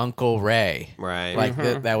my Uncle Ray." Right. Like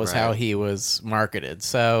that was how he was marketed.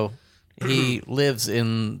 So he lives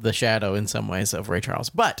in the shadow in some ways of Ray Charles.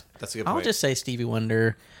 But That's a good I'll point. just say Stevie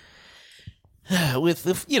Wonder.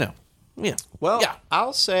 With yeah. Well, Yeah.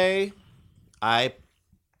 I'll say I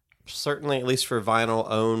certainly, at least for vinyl,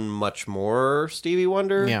 own much more Stevie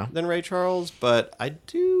Wonder Yeah. than Ray Charles, but I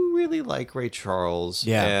do really like Ray Charles.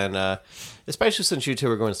 Yeah. And especially since you two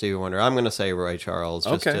are going Stevie Wonder, I'm going to say Ray Charles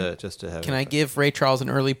just to have Can I give Ray Charles an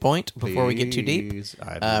early point before we get too deep? Please,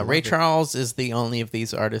 I'd love Ray it. Charles is the only of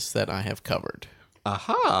these artists that I have covered.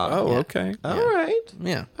 Aha. Oh, okay. All right.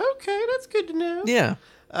 Yeah. Okay, that's good to know. Yeah.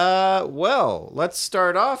 Well, let's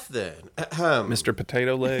start off then. Mr.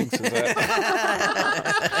 Potato Legs. Is that?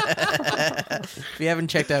 If you haven't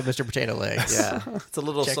checked out Mr. Potato Legs. Yeah, it's a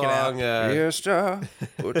little Check it song. Yes, sir.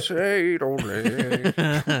 Potato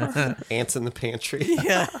Legs. Ants in the Pantry.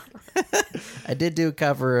 Yeah. I did do a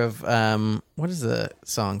cover of what is the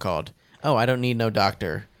song called? Oh, I Don't Need No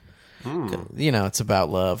Doctor. You know, it's about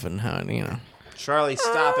love and how, you know. Charlie,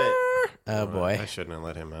 stop it. Oh boy. I shouldn't have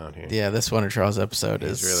let him out here. Yeah, this Wonder Charles episode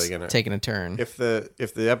is really gonna- taking a turn. If the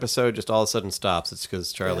episode just all of a sudden stops, it's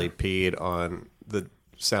because Charlie peed on the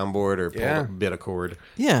soundboard or pulled Yeah. a bit of cord.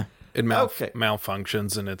 Yeah. It Okay.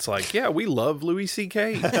 malfunctions, and it's like, yeah, we love Louis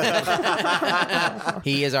C.K.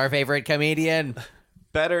 He is our favorite comedian.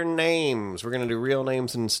 Better names. We're gonna do real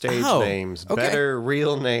names and stage Oh, names. okay. Better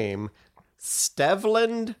real name: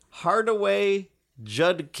 Stevland Hardaway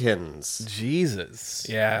Judkins. Jesus.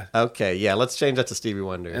 Yeah, Okay, yeah, let's change that to Stevie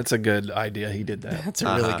Wonder. that's a good idea. He did that. That's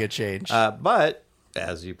a really good change. But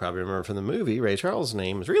as you probably remember from the movie, Ray Charles'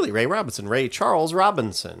 name is really Ray Robinson, Ray Charles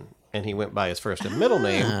Robinson, and he went by his first and middle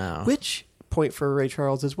name, which point for Ray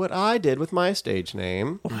Charles is what I did with my stage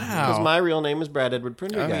name. Wow. Because my real name is Brad Edward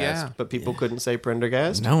Prendergast, yeah. but people couldn't say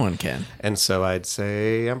Prendergast. No one can. And so I'd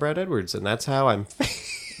say I'm Brad Edwards, and that's how I'm.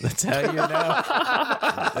 That's how you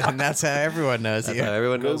know. And that's how everyone knows you.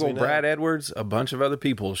 Everyone knows Google me now. Brad Edwards, a bunch of other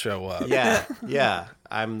people show up. Yeah.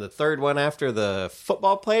 I'm the third one after the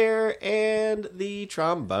football player and the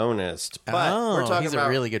trombonist. But we're talking he's about a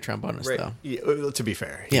really good trombonist, though. Yeah, to be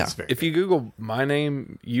fair, Yeah. he's very If you Google my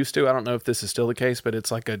name, used to, I don't know if this is still the case, but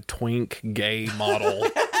it's like a twink gay model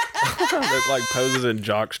that like poses in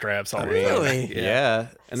jock straps all the time. Really? Yeah.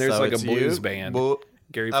 And there's So like a it's blues you, band.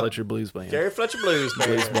 Gary Gary Fletcher Blues Band. Fletcher Blues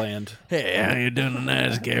Band. Blues Band. Hey, how you doing tonight?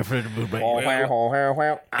 It's Gary Fletcher Blues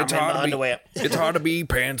Band. It's hard to be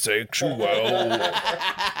pansexual.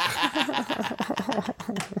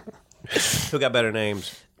 Who got better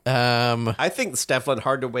names? I think Stefan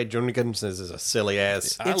Hardaway Jorgensen is a silly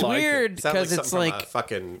ass. It's like it. weird Sounds because it's something from like a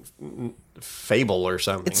fucking fable or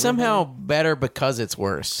something. it's somehow better because it's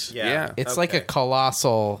worse. Yeah. It's like a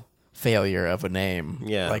colossal failure of a name.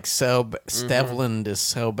 Yeah. Like Stevland is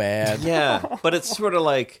so bad. Yeah, but it's sort of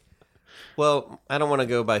like, well, I don't want to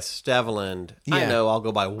go by Steveland. I Yeah. know I'll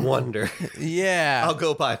go by Wonder. Yeah. I'll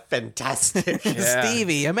go by Fantastic. Yeah.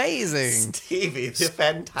 Stevie, amazing. Stevie, the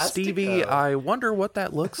Fantastic. Stevie, I wonder what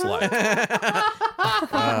that looks like.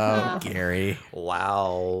 Oh, Gary.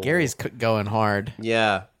 Wow. Gary's going hard.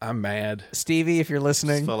 Yeah, I'm mad. Stevie, if you're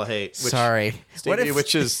listening. full of hate. Sorry. Stevie,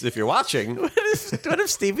 which is, if you're watching, What if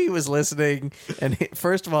Stevie was listening and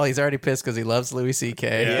first of all, he's already pissed because he loves Louis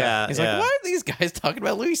C.K. Yeah, He's yeah. like, why are these guys talking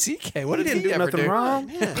about Louis C.K.? What did he do ever nothing do? wrong.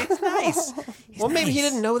 Yeah, it's nice. well, maybe he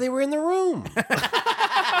didn't know they were in the room.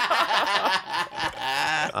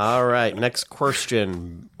 All right, next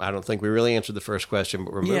question. I don't think we really answered the first question,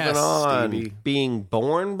 but we're moving Yes, on. Stevie. Being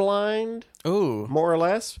born blind, Ooh. more or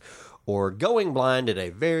less, or going blind at a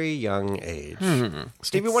very young age.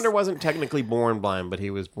 Stevie Wonder wasn't technically born blind, but he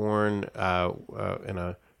was born in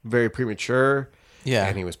a very premature. Yeah.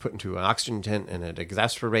 And he was put into an oxygen tent, and it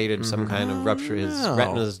exacerbated some kind of rupture. His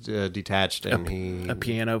retinas detached, and he A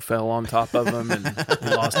piano fell on top of him and he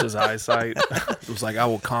lost his eyesight. It was like, I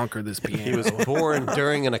will conquer this piano. he was born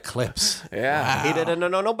during an eclipse. yeah. He didn't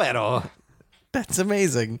know no better. That's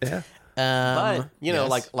amazing. Yeah. But you know,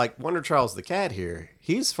 yes. like Wonder Charles the cat here,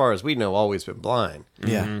 he's, as far as we know, always been blind.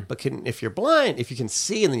 Yeah. But if you're blind, if you can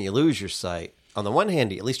see and then you lose your sight, on the one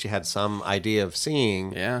hand, at least you had some idea of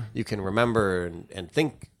seeing. Yeah. You can remember and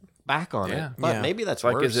think back on Yeah. it. But Yeah. maybe that's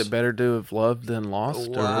Like, worse. is it better to have loved than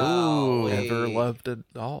lost Wow. or never loved at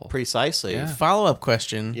all? Precisely. Yeah. Follow-up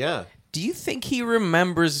question. Yeah. Do you think he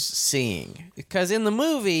remembers seeing? Because in the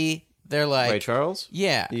movie, they're like... Ray Charles?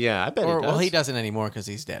 Yeah. Yeah, I bet he does. Well, he doesn't anymore because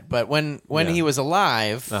he's dead. But when Yeah. he was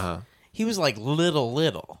alive, Uh-huh. he was like little.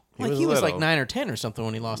 Like was he was like little. 9 or 10 or something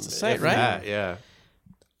when he lost his sight, If right? that, yeah.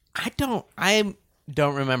 I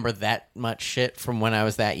don't remember that much shit from when I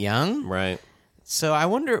was that young. Right. So I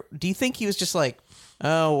wonder, do you think he was just like,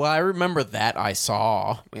 oh, well, I remember that I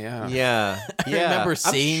saw. Yeah. Yeah. I remember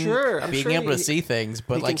seeing, I'm being sure able to he- see things,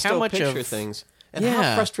 but he like can how still much picture of things. And Yeah.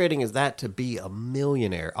 how frustrating is that to be a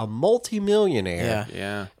millionaire, a multimillionaire? Yeah.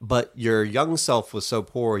 Yeah. But your young self was so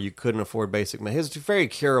poor you couldn't afford basic medicine. He was very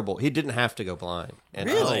curable. He didn't have to go blind. And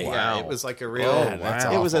Really? Yeah, Wow. it was like a real. Oh, that's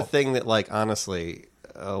It was a awful. thing that, like, honestly,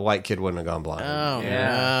 a white kid wouldn't have gone blind. Oh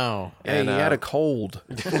Yeah. no! Hey, And, he had a cold.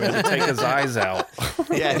 We had to take his eyes out.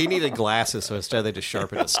 Yeah, he needed glasses, so instead they just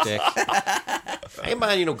sharpened a stick. I ain't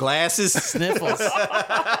buying you no glasses. Sniffles.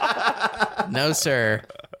 No, sir.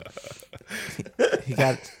 He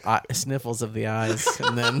got sniffles of the eyes,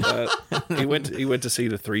 and then He went to see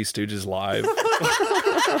the Three Stooges live.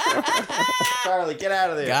 Charlie, get out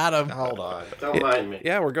of there. got him. Hold on. Don't mind me.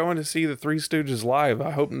 Yeah, we're going to see the Three Stooges live.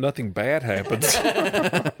 I hope nothing bad happens.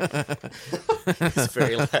 It's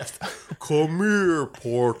very last. Come here,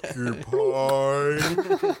 porcupine.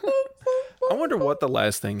 I wonder what the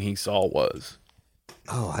last thing he saw was.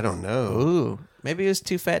 Oh, I don't know. Ooh, maybe it was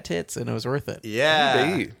 2 fat tits, and it was worth it. Yeah.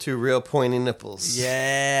 Maybe. 2 real pointy nipples.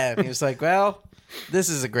 Yeah, and he was like, "Well, this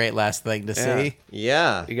is a great last thing to see."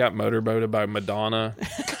 Yeah. He got motorboated by Madonna.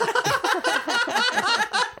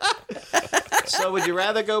 So would you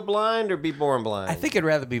rather go blind or be born blind? I think I'd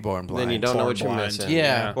rather be born blind. then you don't know what you're blind. missing.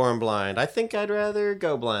 Yeah. Born blind. I think I'd rather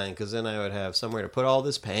go blind because then I would have somewhere to put all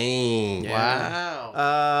this pain.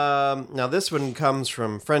 Wow. Now this one comes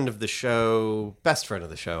from friend of the show, best friend of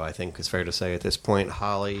the show, I think is fair to say at this point,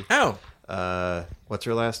 Holly. Oh, What's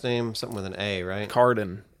her last name? Something with an A, right?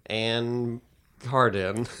 Carden. Ann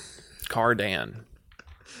Carden. Cardan.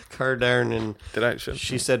 Cardarn. Did I?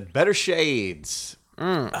 She said better shades.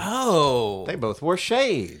 oh. They both wore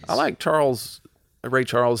shades. I like Charles Ray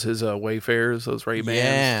Charles, his Wayfarers, those Ray-Bans.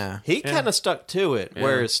 Yeah. He kind of stuck to it,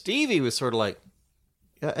 whereas Stevie was sort of like,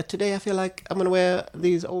 today I feel like I'm going to wear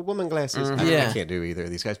these old woman glasses. Yeah. I can't do either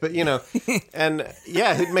of these guys, but and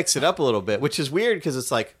he'd mix it up a little bit, which is weird because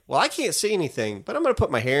it's like, well, I can't see anything, but I'm going to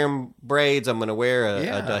put my hair in braids. I'm going to wear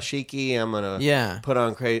a dashiki. I'm going to put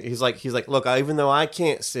on crazy. He's like, look, even though I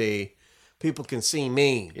can't see, people can see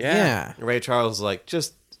me. Yeah. And Ray Charles is like,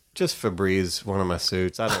 just Febreze one of my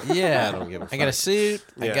suits. I don't give a fuck. I got a suit.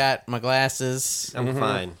 I got my glasses. I'm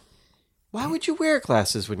fine. Why would you wear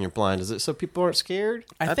glasses when you're blind? Is it so people aren't scared?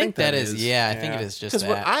 I think that is. Yeah, I think it is just Because that.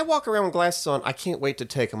 when I walk around with glasses on, I can't wait to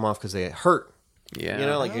take them off because they hurt. Yeah. You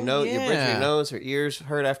know, like your nose, your bridge of your nose or ears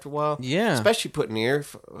hurt after a while. Yeah. Especially putting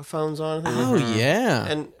earphones on. Oh,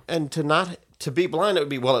 yeah. And to be blind, it would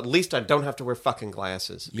be, well, at least I don't have to wear fucking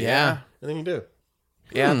glasses. Yeah. And then you do.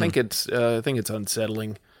 Yeah, I think it's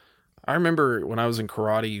unsettling. I remember when I was in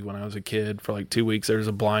karate when I was a kid for like 2 weeks. There was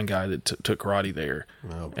a blind guy that took karate there,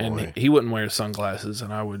 and he wouldn't wear sunglasses,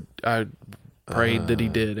 and I prayed that he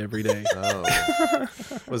did every day. Oh,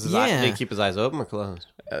 was his eye, did he keep his eyes open or closed?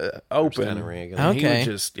 Open. Kind of Okay. He would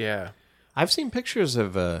just I've seen pictures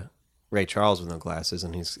of Ray Charles with no glasses,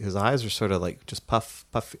 and his eyes are sort of like just puff.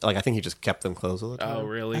 Like I think he just kept them closed all the time. Oh,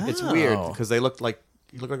 really? It's weird because you look like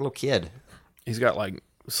a little kid. He's got like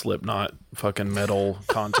Slipknot fucking metal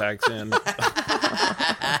contacts in.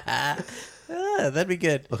 That'd be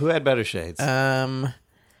good. Well, who had better shades? There's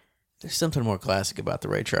something more classic about the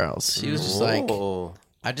Ray Charles. He was just like,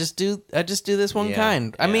 I just do this one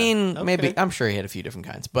kind. I mean, maybe I'm sure he had a few different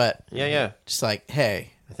kinds, but just like,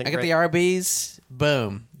 hey, I got the RBs.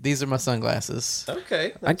 Boom, these are my sunglasses.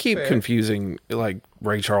 Okay, I keep confusing like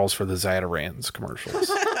Ray Charles for the Zatarans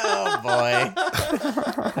commercials. Oh boy,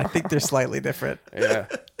 I think they're slightly different. Yeah.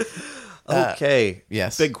 Okay.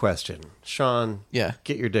 Yes. Big question, Sean. Yeah.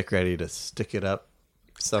 Get your dick ready to stick it up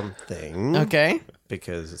something. Okay.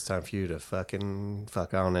 Because it's time for you to fucking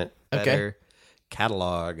fuck on it. Okay. Better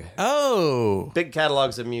catalog. Oh. Big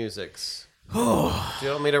catalogs of musics. Do you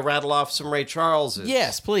want me to rattle off some Ray Charleses?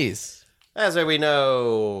 Yes, please. As we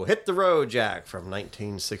know, Hit the Road Jack from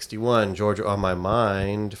 1961, Georgia on My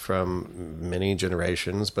Mind from many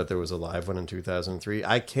generations, but there was a live one in 2003.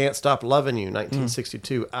 I Can't Stop Loving You,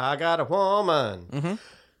 1962. I Got a Woman.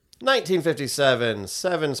 1957,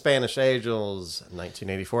 Seven Spanish Angels.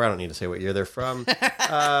 1984, I don't need to say what year they're from.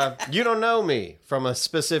 You Don't Know Me, from a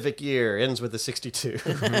specific year, ends with a 62.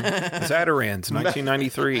 Zatarans,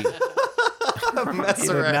 1993. Mess You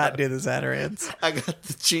did around. not do the Zatarans. I got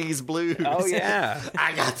the cheese blues. Oh, yeah.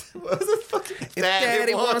 I got what was it fucking If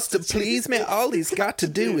Daddy wants to please me, all he's got to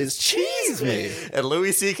do is cheese me. And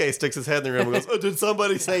Louis C.K. sticks his head in the room and goes, "Oh, did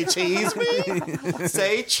somebody say cheese me?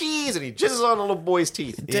 Say cheese." And he jizzes on a little boy's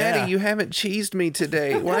teeth. Daddy, you haven't cheesed me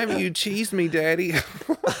today. Why haven't you cheesed me, Daddy?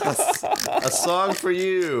 A song for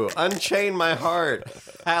you. Unchain My Heart.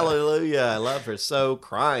 Hallelujah. I love her so.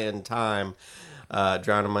 Crying Time.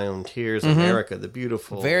 Drowning My Own Tears. America the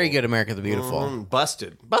Beautiful. Very good, America the Beautiful.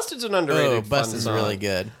 Busted. Busted's an underrated Oh, fun Busted's song. really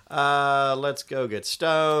good. Let's Go Get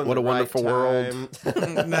Stoned. What a The Right Wonderful World.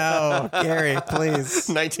 Time. No, Gary, please.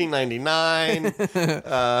 1999.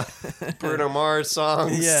 Bruno Mars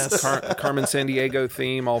songs. Yes. Carmen Sandiego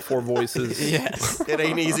theme, all four voices. Yes. It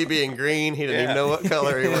ain't easy being green. He didn't even know what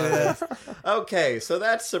color he was. Okay, so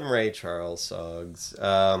that's some Ray Charles songs.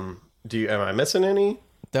 Am I missing any?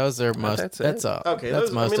 Those are most. That's it. That's all. Okay, that's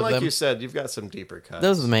those, most I mean, of like them. you said, you've got some deeper cuts.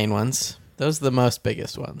 Those are the main ones. Those are the most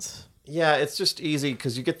biggest ones. Yeah, it's just easy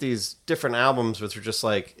because you get these different albums which are just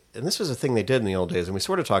like, and this was a thing they did in the old days, and we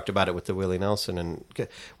sort of talked about it with the Willie Nelson, and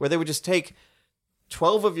where they would just take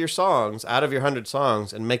 12 of your songs out of your 100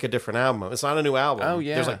 songs and make a different album. It's not a new album. Oh,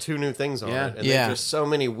 yeah. There's like 2 new things on Yeah. it. And Yeah. there's just so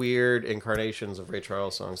many weird incarnations of Ray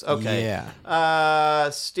Charles songs. Okay. Yeah.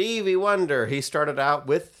 Stevie Wonder, he started out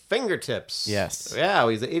with Fingertips. Yes. Yeah,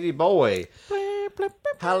 he's an itty boy.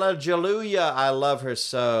 Hallelujah, I Love Her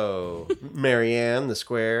So. Marianne, The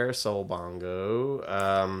Square, Soul Bongo.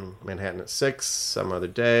 Manhattan at 6, Some Other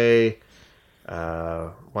Day.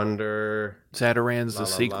 Wonder. Zatarans, the La,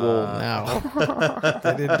 sequel. la. No.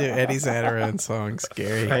 They didn't do Eddie Zadaran songs,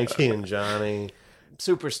 Gary. Frankie and Johnny.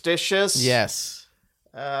 Superstitious. Yes.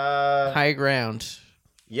 High ground.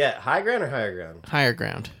 Yeah, High Ground or Higher Ground? Higher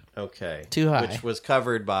ground. Okay. Too High. Which was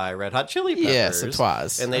covered by Red Hot Chili Peppers. Yes, it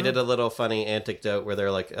was. And they did a little funny anecdote where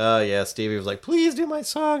they're like, oh, yeah, Stevie was like, please do my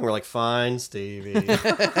song. We're like, fine, Stevie. You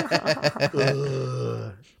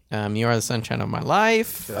Are the Sunshine of My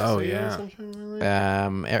Life. Oh, yeah.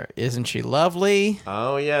 Isn't She Lovely?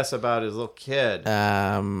 Oh, yes, about his little kid.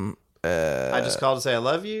 I Just Called to Say I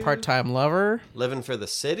Love You. Part-Time Lover. Living for the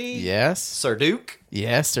City. Yes. Sir Duke.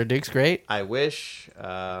 Yes, Sir Duke's great. I Wish.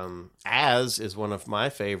 As is one of my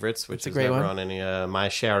favorites, which is never on any My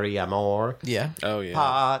Sherry Amor. Yeah. Oh yeah.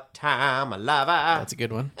 Part-Time Lover. That's a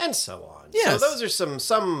good one. And so on. Yes. So those are some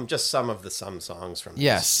of the songs from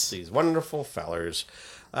these wonderful fellers.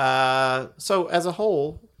 So as a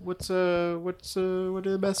whole, what are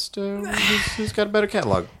the best? Who's got a better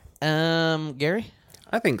catalog? Gary?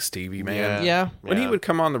 I think Stevie, man. Yeah. When he would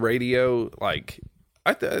come on the radio, like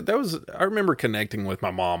I remember connecting with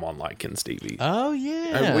my mom on liking Stevie. Oh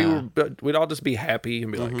yeah. And we'd all just be happy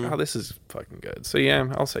and be like, "Oh, this is fucking good." So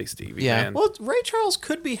yeah, I'll say Stevie. Yeah. Man. Well, Ray Charles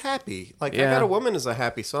could be happy. Like, I Got a Woman is a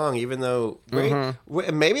happy song, even though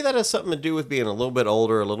maybe that has something to do with being a little bit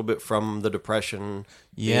older, a little bit from the Depression.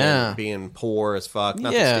 Being poor as fuck.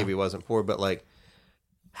 Not that Stevie wasn't poor, but like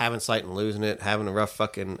having sight and losing it, having a rough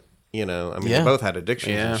fucking. You know, I mean, they both had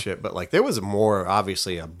addictions and shit, but like there was more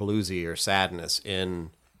obviously a bluesy or sadness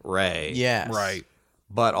in Ray. Yes. Right.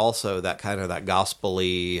 But also that kind of that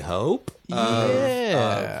gospel-y hope. Life's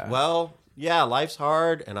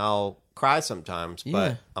hard and I'll cry sometimes,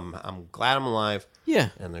 but I'm glad I'm alive.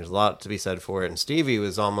 Yeah. And there's a lot to be said for it. And Stevie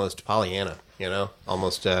was almost Pollyanna, you know,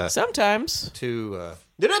 almost sometimes too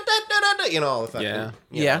you know, all the fucking,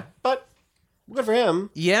 you know. But good for him.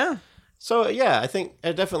 Yeah. So, yeah, I think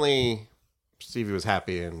definitely Stevie was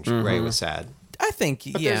happy and Ray was sad. I think,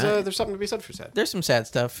 but there's something to be said for sad. There's some sad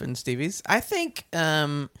stuff in Stevie's. I think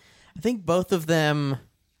both of them,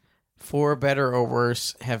 for better or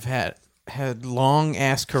worse, have had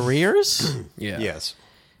long-ass careers. Yeah. Yes.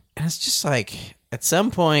 And it's just like, at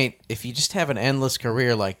some point, if you just have an endless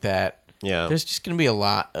career like that, there's just going to be a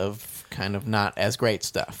lot of kind of not as great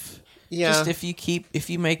stuff. Yeah. Just if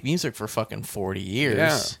you make music for fucking 40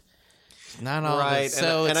 years... Not all right.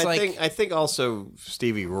 So and it's I think also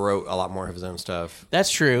Stevie wrote a lot more of his own stuff. That's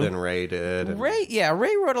true. Than Ray did. Ray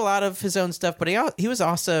wrote a lot of his own stuff, but he was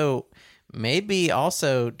also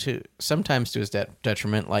sometimes to his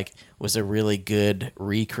detriment, like was a really good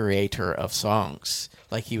recreator of songs.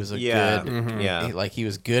 Like he was he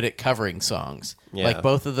was good at covering songs. Yeah. Like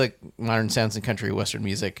both of the Modern Sounds and Country Western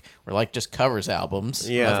music were like just covers albums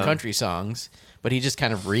of country songs. But he just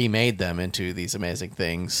kind of remade them into these amazing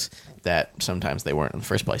things that sometimes they weren't in the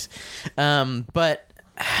first place. But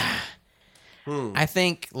I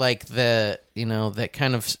think like that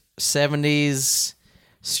kind of 70s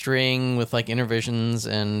string with like Intervisions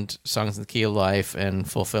and Songs in the Key of Life and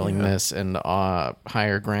Fulfilling This and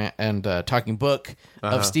Higher Grant and Talking Book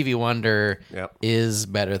of Stevie Wonder is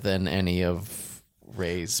better than any of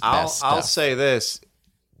Ray's best stuff. I'll say this.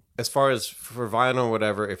 As far as for vinyl or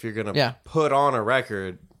whatever, if you're going to put on a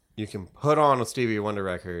record, you can put on a Stevie Wonder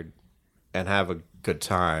record and have a good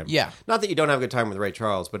time. Yeah. Not that you don't have a good time with Ray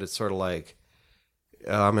Charles, but it's sort of like,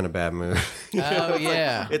 I'm in a bad mood.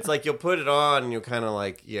 It's like you'll put it on and you'll kind of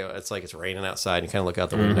like, it's like it's raining outside and you kind of look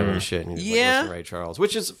out the window and shit and you just listen to Ray Charles,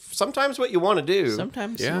 which is sometimes what you want to do.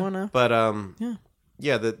 Sometimes you want to. But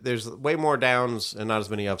there's way more downs and not as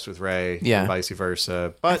many ups with Ray and vice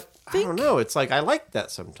versa. But I don't know. It's like I like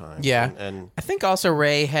that sometimes. Yeah. And I think also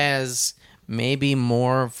Ray has maybe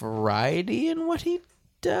more variety in what he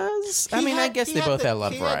does. I guess they both had a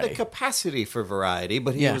lot of variety. He had the capacity for variety,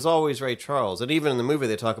 but he was always Ray Charles. And even in the movie,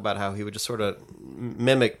 they talk about how he would just sort of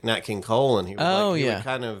mimic Nat King Cole and he would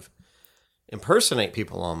kind of impersonate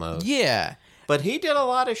people almost. Yeah. But he did a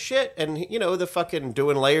lot of shit and, the fucking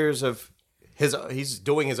doing layers of... He's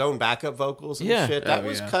doing his own backup vocals and shit. That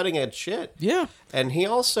was cutting edge shit. Yeah. And he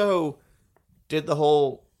also did the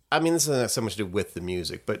whole... I mean, this doesn't have so much to do with the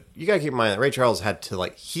music, but you got to keep in mind that Ray Charles had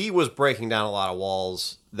to, he was breaking down a lot of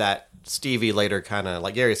walls that Stevie later kind of,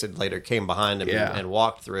 like Gary said, later came behind him and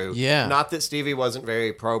walked through. Yeah. Not that Stevie wasn't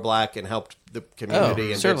very pro-black and helped the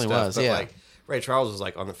community and certainly did stuff, was, but, yeah. Ray Charles was,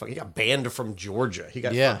 on the he got banned from Georgia. He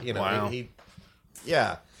got, wow.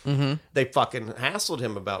 Mm-hmm. They fucking hassled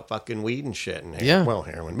him about fucking weed and shit and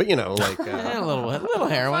heroin, but a little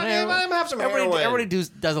heroin. Have some heroin. Everybody does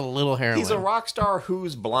a little heroin. He's a rock star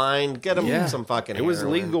who's blind. Get him some fucking. It was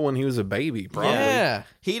heroin. legal when he was a baby. Probably. Yeah.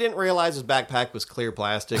 He didn't realize his backpack was clear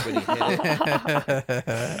plastic when he hit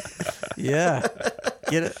it. Yeah,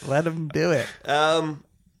 get it. Let him do it.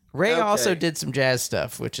 Ray also did some jazz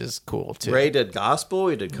stuff, which is cool too. Ray did gospel.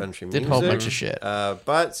 He did country music. Did a whole bunch of shit.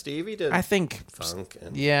 But Stevie did. I think funk.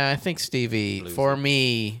 And I think Stevie for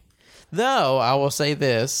me. Though I will say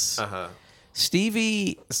this: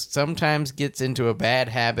 Stevie sometimes gets into a bad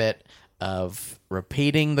habit of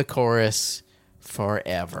repeating the chorus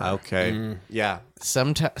forever. Okay. Yeah.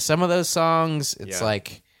 Some of those songs, it's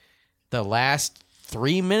like the last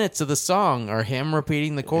 3 minutes of the song are him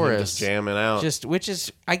repeating the chorus, Just jamming out. which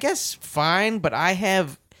is, I guess, fine. But I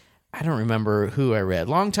don't remember who I read.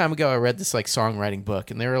 Long time ago, I read this like songwriting book,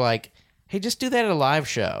 and they were like, "Hey, just do that at a live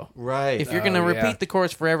show. Right. If you're gonna repeat the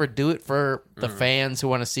chorus forever, do it for the fans who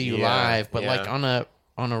want to see you live. But like on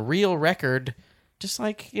a real record, just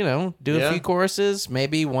like do a few choruses,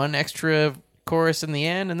 maybe one extra chorus in the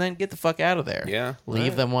end, and then get the fuck out of there. Yeah.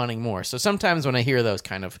 Leave them wanting more. So sometimes when I hear those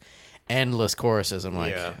kind of endless choruses, I'm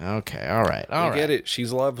like, okay, all right. We get it.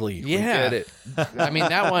 She's lovely. Yeah. We get it. I mean,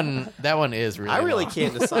 that one is really. I really long.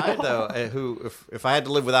 can't decide though if I had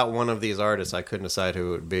to live without one of these artists, I couldn't decide who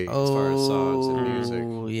it would be as far as songs and music.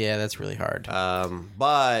 Oh, yeah, that's really hard.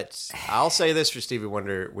 But I'll say this for Stevie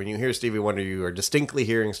Wonder: when you hear Stevie Wonder, you are distinctly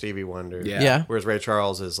hearing Stevie Wonder. Yeah. Whereas Ray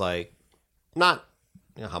Charles is like not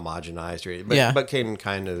homogenized or anything, but can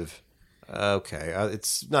kind of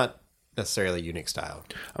it's not necessarily a unique style.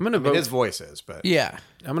 I'm gonna vote. His voice is, but Yeah.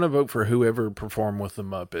 I'm gonna vote for whoever performed with the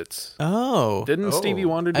Muppets. Oh. Didn't Stevie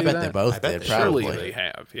Wonder do I bet that? they both I bet did, they Surely probably. they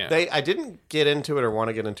have. Yeah. I didn't get into it or want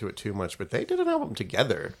to get into it too much, but they did an album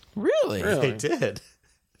together. Really? They did.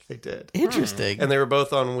 They did. Interesting. And they were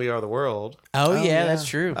both on We Are the World. Oh, yeah, that's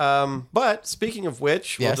true. But speaking of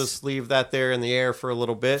which, Yes. we'll just leave that there in the air for a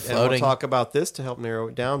little bit, and Floating. we'll talk about this to help narrow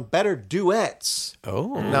it down. Better duets.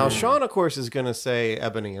 Oh. Now, Sean, of course, is going to say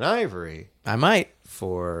Ebony and Ivory I might.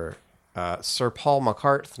 for Sir Paul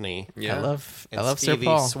McCartney. Yeah. I love And Sir Stevie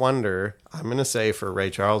Paul. Swonder. I'm going to say for Ray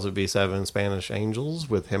Charles would be Seven Spanish Angels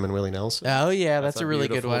with him and Willie Nelson. Oh, yeah, that's a really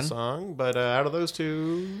good beautiful one. song. But out of those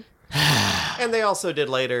two, and they also did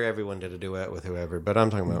later. Everyone did a duet with whoever. But I'm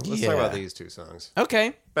talking about. Let's talk about these two songs.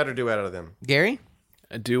 Okay. Better duet out of them. Gary?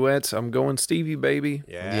 Duets. I'm going Stevie, baby.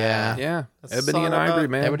 Yeah. Yeah. That's a Ebony song and about- Ivory,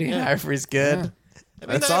 man. Ebony and Ivory's good.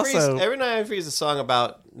 That's also... Ebony and Ivory is a song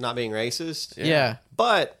about not being racist. Yeah.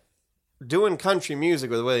 But doing country music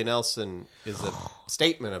with Willie Nelson is a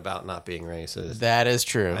statement about not being racist. That is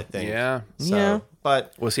true. I think. Yeah. So, Yeah.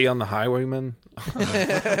 But Was he on the Highwayman?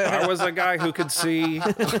 I was a guy who could see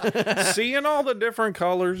in all the different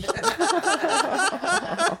colors.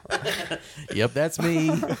 Yep, that's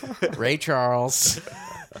me. Ray Charles.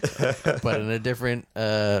 But in a different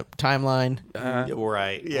timeline.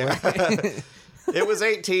 right. Yeah. It was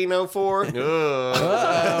 1804.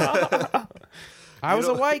 Ugh. I was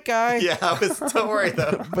a white guy, Yeah, I was. Don't worry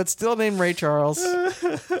though. but still named Ray Charles.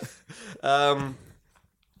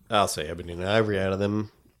 I'll say Ebony and Ivory out of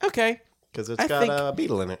them Okay. because I it's got think- a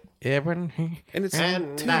Beatle in it. Ebony. And it's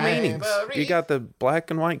And two meanings. Ivory. You got the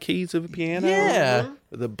black and white keys of a piano. Yeah.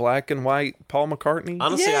 The black and white Paul McCartney.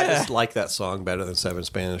 Honestly, I Yeah. just like that song better than Seven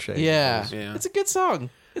Spanish Angels. Yeah. Yeah. It's a good song.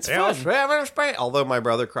 It's Yeah, fun. Seven Spanish. Although my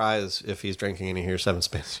brother cries if he's drinking and he hears Seven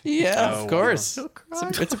Spanish. Yeah, of course.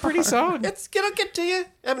 It's a pretty song. It'll get to you.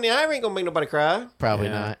 Ebony and Ivory ain't gonna make nobody cry. Probably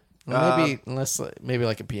Yeah. not. Well, maybe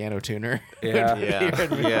like a piano tuner. Yeah.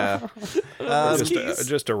 Yeah. Yeah.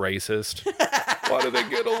 Just a racist. Why do they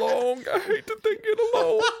get along? I hate that they get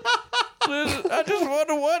along. I just want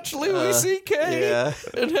to watch Louis C.K. Yeah.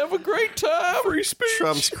 and have a great time. Free speech.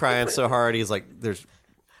 Trump's crying so hard he's like, there's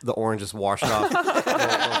the orange is washed off.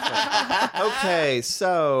 Okay,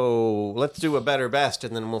 so let's do a better best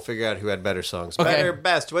and then we'll figure out who had better songs. Okay. Better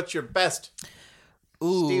best. What's your best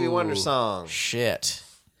Stevie Wonder song? Shit.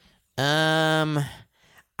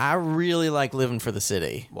 I really like Living for the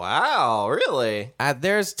City. Wow, really?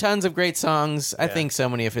 There's tons of great songs. I think so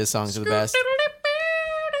many of his songs are the best.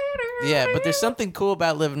 Yeah, but there's something cool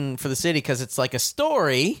about Living for the City because it's like a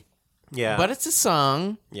story, Yeah. but it's a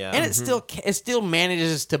song. Yeah. And it still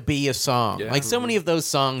manages to be a song. Yeah. Like so many of those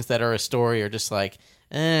songs that are a story are just like,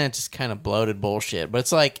 just kind of bloated bullshit. But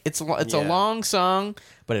it's like it's a long song,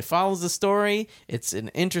 but it follows the story. It's an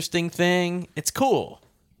interesting thing. It's cool.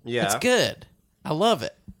 yeah. It's good. I love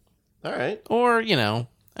it. All right. Or,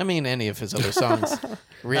 any of his other songs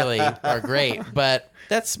really are great, but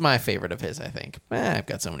that's my favorite of his, I think. I've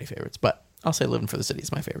got so many favorites, but I'll say Living for the City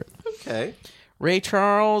is my favorite. Okay. Ray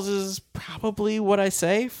Charles is probably what I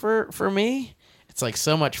say for me. It's like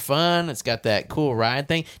so much fun. It's got that cool ride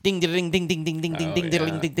thing. Ding ding ding ding ding ding ding ding ding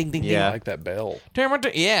ding ding ding ding. Yeah. I like that bell.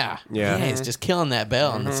 Yeah. Yeah. He's just killing that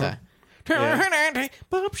bell on the side.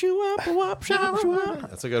 Bops you up, wop, shop you up.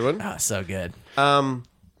 That's a good one. Oh, so good.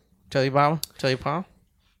 Tell you, Bob. Tell you, Paul.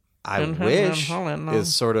 I wish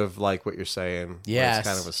is sort of like what you're saying. where Yes. It's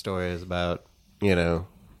kind of a story is about, being a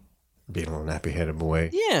little nappy-headed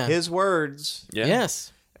boy. Yeah. His words. Yeah.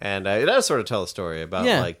 Yes. And it does sort of tell a story about,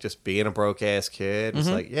 Yeah. like, just being a broke-ass kid. It's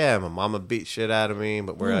like, yeah, my mama beat shit out of me,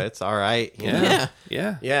 but it's all right. You know? Yeah.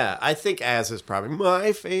 Yeah. Yeah, I think As is probably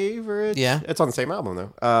my favorite. Yeah. It's on the same album,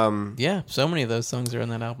 though. Yeah. So many of those songs are on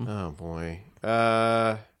that album. Oh, boy.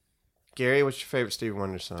 Gary, what's your favorite Stevie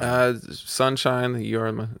Wonder song? Sunshine.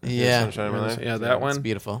 You're my Sunshine of My Life. Yeah, that one. It's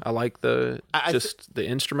beautiful. I like the the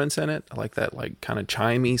instruments in it. I like that like kind of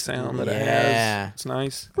chimey sound that it has. It's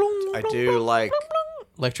nice. I do like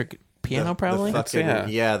Electric piano, the probably. fucking,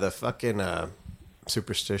 Yeah. the fucking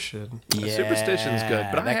Superstition. Yeah, Superstition's good,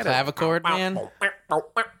 but I that had clavichord, man.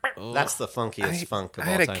 That's the funkiest funk of I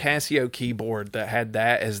had all a time. Casio keyboard that had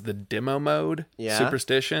that as the demo mode. Yeah?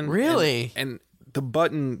 Superstition. Really? And the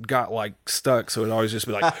button got like stuck, so it'd always just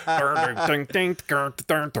be like. And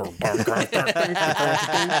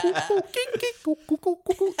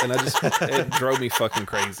it drove me fucking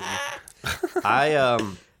crazy.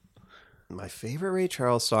 My favorite Ray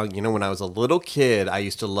Charles song, when I was a little kid, I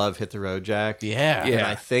used to love Hit the Road Jack. Yeah. And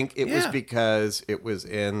I think it was because it was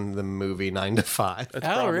in the movie 9 to 5.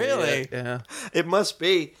 Oh, really? Yeah. It must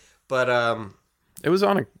be. But It was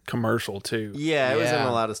on a commercial too. yeah, it was in Yeah.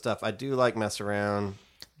 a lot of stuff. I do like Mess Around.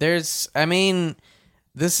 This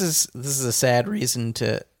is a sad reason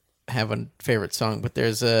to have a favorite song, but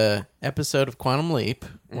there's a episode of Quantum Leap,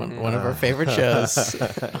 one of our favorite shows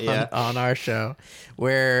Yeah. on our show,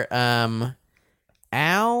 where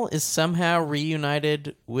Al is somehow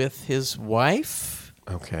reunited with his wife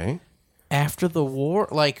Okay. after the war.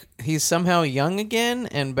 Like, he's somehow young again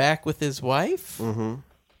and back with his wife. Mm-hmm.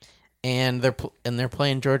 And they're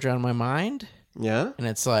playing Georgia on My Mind, Yeah. and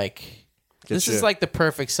it's like this you. is like the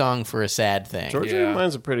perfect song for a sad thing. Georgia Yeah.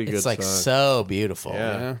 Mine's a pretty good It's like song. so beautiful.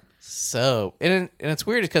 Yeah. So and it's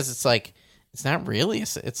weird because it's like it's not really.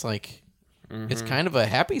 It's like it's kind of a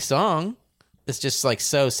happy song. It's just like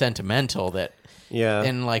so sentimental that. Yeah.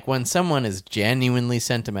 And like when someone is genuinely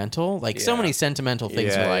sentimental, like so many sentimental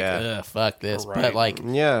things Yeah, are like, yeah. ugh, fuck this. Right. But like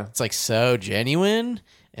yeah. it's like so genuine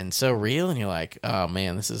and so real, and you're like, oh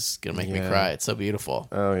man, this is gonna make me Yeah. cry. It's so beautiful.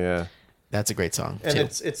 Oh, yeah. That's a great song. And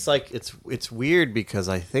too. it's like it's weird because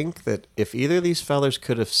I think that if either of these fellers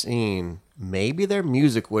could have seen, maybe their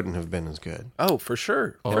music wouldn't have been as good. Oh, for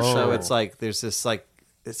sure. So it's like there's this like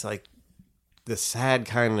it's like this sad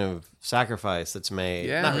kind of sacrifice that's made.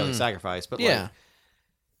 Yeah. Not really sacrifice, but yeah.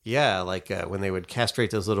 like when they would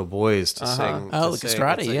castrate those little boys to sing. Oh, to sing.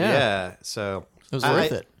 castrati, It's like, yeah. So It was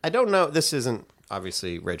worth it. I don't know. This isn't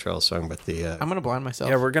obviously Ray Charles' song, but the I'm gonna blind myself.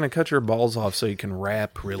 Yeah, we're gonna cut your balls off so you can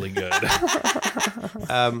rap really good. Hey,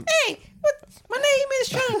 my name is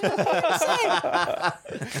Sean.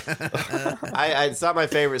 it's not my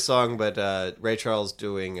favorite song, but Ray Charles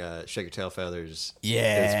doing "Shake Your Tail Feathers"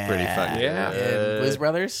 Yeah. is pretty fucking Yeah. good. Blues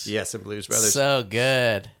Brothers. Yes, and Blues Brothers. So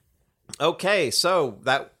good. Okay, so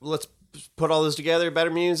let's put all this together.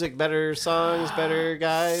 Better music, better songs, better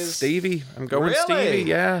guys. Stevie. I'm going Really? Stevie,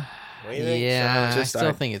 yeah. What do you think, Yeah, Sean? I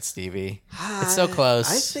still think it's Stevie. It's so close.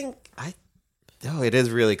 I think it is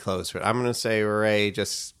really close, but I'm gonna say Ray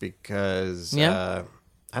just because Yeah.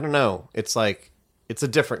 I don't know. It's like it's a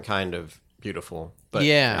different kind of beautiful. But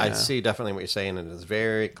Yeah. I see definitely what you're saying. It is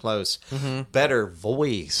very close. Better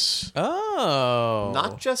voice. Oh.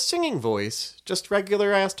 Not just singing voice, just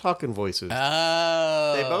regular ass talking voices.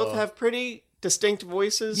 Oh. They both have pretty distinct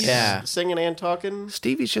voices. Yeah. Singing and talking.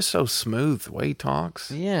 Stevie's just so smooth the way he talks.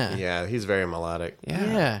 Yeah. Yeah, he's very melodic.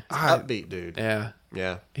 Yeah. Upbeat dude. Yeah.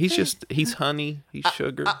 Yeah. He's honey. He's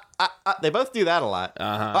sugar. They both do that a lot.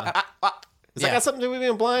 Is that Yeah. got something to do with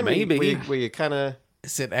being blind? Maybe. Where you kind of...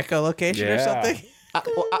 Is it echolocation or Yeah. something?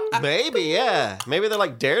 maybe, yeah. Maybe they're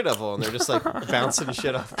like Daredevil and they're just like bouncing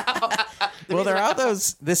shit off. Well, there are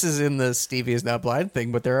those. This is in the Stevie is not blind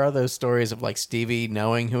thing, but there are those stories of like Stevie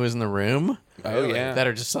knowing who is in the room. Oh, yeah. That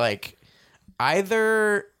are just like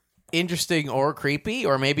either interesting or creepy,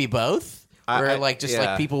 or maybe both. Where like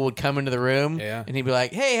people would come into the room, Yeah. and he'd be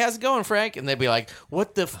like, "Hey, how's it going, Frank?" And they'd be like,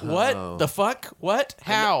 "What the what the fuck? What?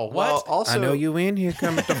 How? What?" Well, also, I know you in here,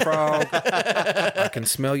 Kermit the Frog. I can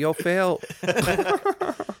smell your felt.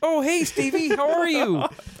 Oh, hey, Stevie, how are you?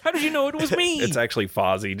 How did you know it was me? It's actually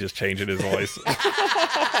Fozzie just changing his voice.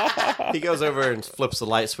 he goes over and flips the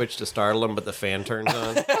light switch to startle him, but the fan turns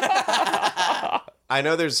on. I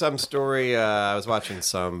know there's some story. I was watching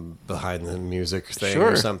some behind the music thing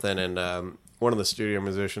or something, and one of the studio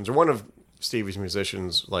musicians, or one of Stevie's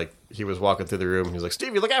musicians, like he was walking through the room, and he was like,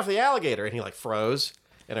 "Stevie, look out for the alligator!" And he like froze,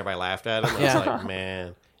 and everybody laughed at him. I was like,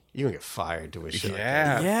 "Man, you can get fired to a shit like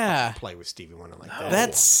that. yeah, Play with Stevie Wonder like that."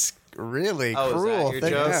 that's really Oh, cruel. is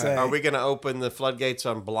that your thing to joke? say. Are we going to open the floodgates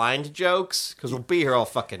on blind jokes? Because we'll be here all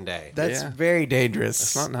fucking day. That's Yeah. very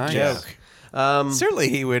dangerous. That's not nice. Joke. Certainly,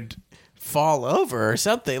 he would fall over or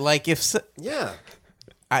something. Like if Yeah.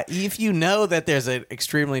 if you know that there's an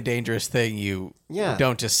extremely dangerous thing, you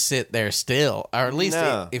don't just sit there still. Or at least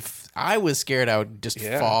if I was scared, I would just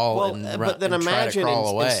fall and run. But then and imagine try to crawl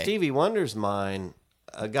away. in Stevie Wonder's mind,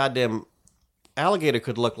 a goddamn alligator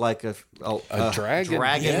could look like a dragon.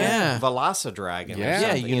 Velocidragon.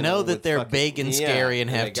 Yeah, you know that they're big and scary and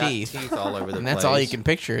have they got teeth. all over the and place. that's all you can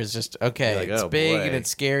picture is just, okay, like, it's oh, big boy. and it's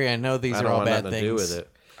scary. I know these I are don't all want bad nothing things. to do with it.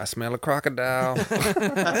 I smell a crocodile.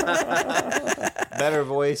 Better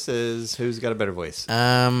voices. Who's got a better voice?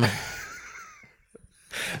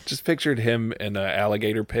 Just pictured him in an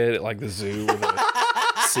alligator pit at like the zoo with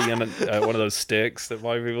seeing one of those sticks that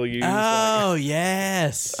white people use. Oh,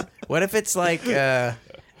 yes. What if it's like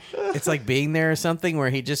being there or something where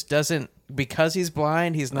he just doesn't, because he's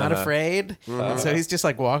blind, he's not afraid. So he's just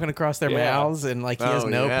like walking across their mouths and like he has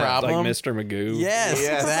no problem. Like Mr. Magoo. Yes,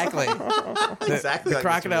 exactly. Exactly. The like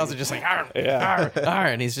crocodiles are just like, arr, arr, arr,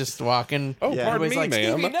 and he's just walking. Oh, pardon Everybody's me, like,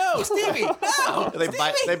 ma'am. Stevie, no, Stevie,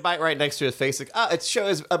 no. They bite right next to his face. Like,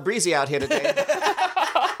 it's breezy out here today.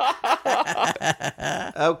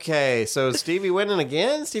 Okay, so Stevie winning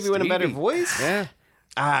again. Stevie winning a better voice.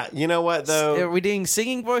 Yeah. You know what though? Are we doing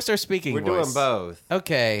singing voice or speaking We're voice? doing both.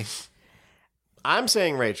 Okay. I'm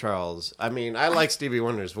saying Ray Charles. I mean, I like Stevie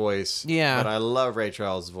Wonder's voice. Yeah. But I love Ray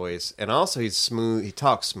Charles' voice. And also, he's smooth. He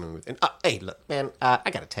talks smooth. And hey, look, man, I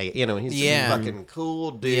got to tell you, he's a fucking cool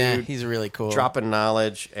dude. Yeah, he's really cool. Dropping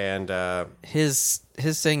knowledge. And His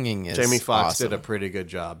singing is Jamie Foxx awesome. did a pretty good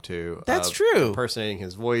job, too. That's of true. Impersonating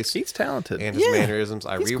his voice. He's talented. And his mannerisms.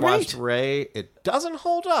 I he's rewatched great. Ray. It doesn't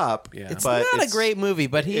hold up. Yeah. It's but not a great movie,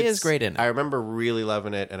 but he is great in it. I remember really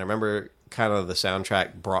loving it. And I remember kind of the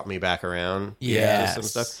soundtrack brought me back around. Yes. To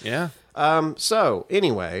some stuff. Yeah. So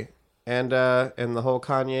anyway, and the whole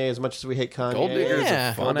Kanye, as much as we hate Kanye, Gold Digger's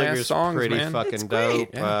Yeah. a Gold fun ass Digger's song, pretty man. fucking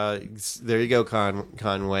great. dope. There you go,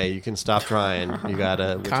 Conway. You can stop trying. You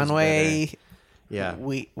gotta which is Conway better. Yeah,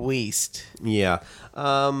 Weast. yeah.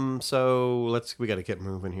 So we gotta get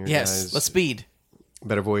moving here, Yes, guys. let's speed.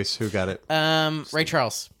 Better voice. Who got it? Ray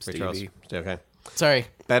Charles. Ray Charles. Stevie. Okay. Sorry.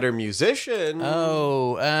 Better musician.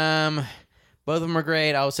 Oh, both of them are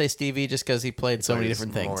great. I would say Stevie just because he played so many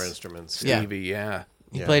different things. More instruments. Yeah. Stevie, yeah.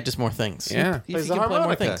 He played just more things. Yeah. He Plays can the play more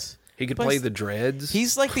harmonica. things. He could Plus- play the dreads.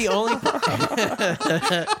 He's like the only.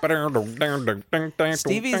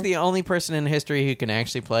 Stevie's the only person in history who can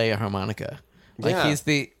actually play a harmonica. Like Yeah. he's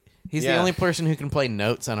the Yeah. only person who can play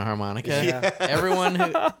notes on a harmonica. Everyone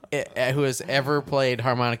who has ever played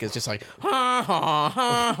harmonica is just like ha ha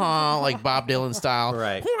ha ha, like Bob Dylan style.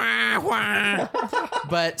 Right. Wah, wah.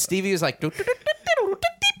 But Stevie was like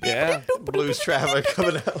yeah. Blues traffic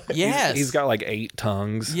coming out. yes. He's got like 8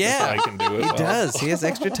 tongues. Yeah. I can do it. He does. He has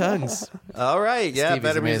extra tongues. All right. Yeah. Stevie's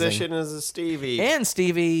better amazing. musician is a Stevie. And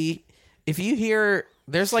Stevie, if you hear,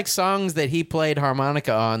 there's like songs that he played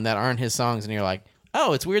harmonica on that aren't his songs, and you're like,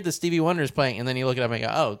 oh, it's weird that Stevie Wonder's playing, and then you look it up and go,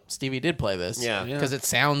 oh, Stevie did play this. Yeah. Because it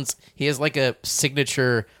sounds, he has like a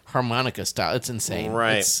signature harmonica style. It's insane.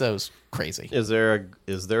 Right. It's so crazy. Is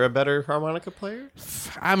there a better harmonica player?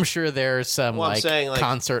 I'm sure there's some Well, I'm saying, like,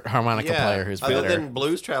 concert harmonica player who's other better. than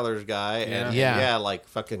Blues Travelers guy, and Yeah. like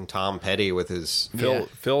fucking Tom Petty with his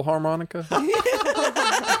Phil harmonica.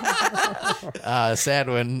 Sad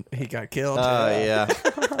when he got killed. yeah.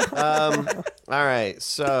 All right,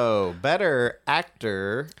 so better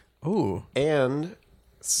actor Ooh. and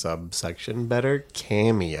subsection better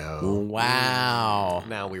cameo. Wow.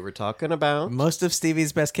 Now we were talking about Most of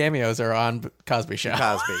Stevie's best cameos are on Cosby Show.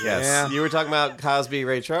 Cosby. Yes, Yeah. you were talking about Cosby,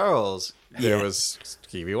 Ray Charles. There was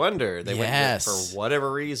Stevie Wonder. They went Yes. with it for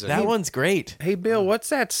whatever reason. That one's great. Hey, Bill, what's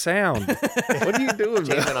that sound? What are you doing,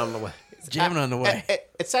 man? jamming on the way. Jamming on the way.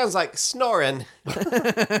 It sounds like snoring.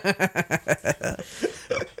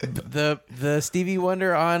 The Stevie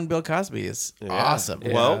Wonder on Bill Cosby is awesome.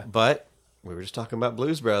 Yeah. Well, but we were just talking about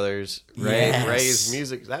Blues Brothers. Yes. Ray's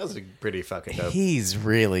music, that was a pretty fucking dope. He's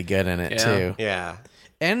really good in it Yeah. too. Yeah.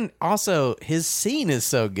 And also his scene is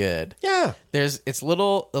so good. Yeah. It's a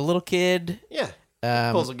little kid. Yeah.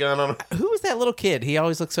 Pulls a gun on him. Who was that little kid? He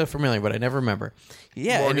always looks so familiar, but I never remember.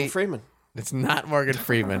 Yeah, and Morgan he- Freeman. It's not Morgan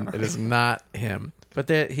Freeman. It is not him. But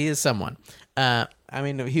he is someone. I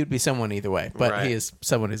mean, he would be someone either way. But Right. he is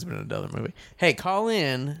someone who's been in another movie. Hey, call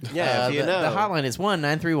in. Yeah, if you the know. hotline is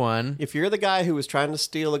 1-931. If you're the guy who was trying to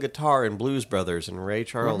steal a guitar in Blues Brothers and Ray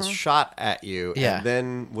Charles shot at you Yeah. and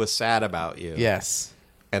then was sad about you Yes.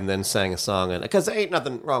 and then sang a song, and because there ain't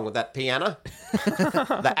nothing wrong with that piano.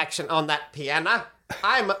 The action on that piano.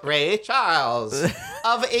 I'm Ray Charles.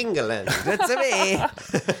 of England. That's me.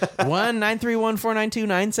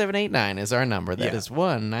 1-931-492-9789 is our number. That is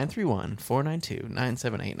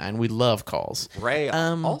 1-931-492-9789. We love calls. Ray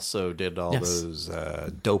also did all those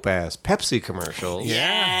dope-ass Pepsi commercials.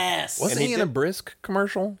 Yes. Wasn't he in a Brisk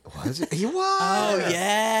commercial? Was it? He was. Oh,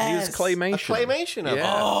 yes. He was claymation. A claymation of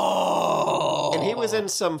Yeah. it. Oh. And he was in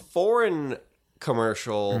some foreign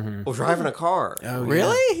commercial driving a car. Oh,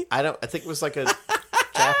 Really? I think it was like a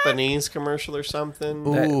Japanese commercial or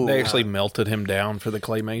something. They actually melted him down for the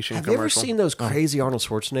claymation Have you ever commercial. seen those crazy Arnold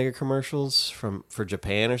Schwarzenegger commercials for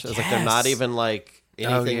Japan or something? It's like they're not even like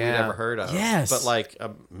anything you've ever heard of. Yes. But like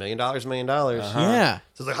 $1 million, $1 million. Yeah.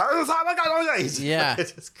 So it's like, Yeah.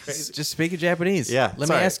 It's just crazy. Just speaking Japanese. Yeah, Let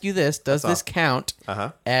sorry. me ask you this. Does this count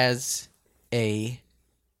Uh-huh. as a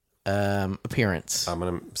appearance? I'm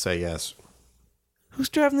going to say yes. Who's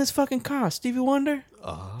driving this fucking car? Stevie Wonder?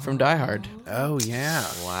 From Die Hard. Oh, yeah.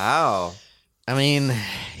 Wow. I mean,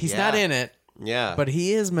 he's not Yeah. in it, Yeah. but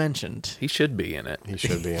he is mentioned. He should be in it. he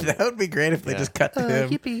should be in That would be great if they just cut to him.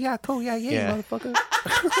 Yeah. motherfucker.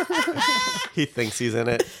 He thinks he's in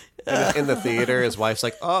it. In the theater, his wife's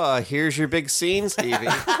like, "Oh, here's your big scene, Stevie."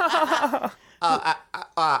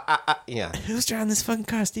 Yeah. Who's driving this fucking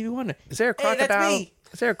car? Stevie Wonder. Is there a Hey, that's crocodile? me.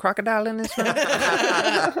 Is there a crocodile in this film?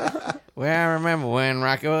 Well, I remember when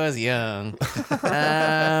Rocky was young.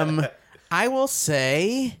 I will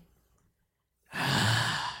say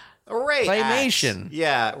Ray Claymation. acts.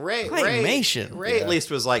 Yeah, Ray. Claymation. Ray at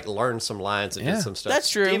least was like learned some lines and did some stuff. That's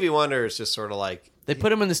true. Stevie Wonder is just sort of like they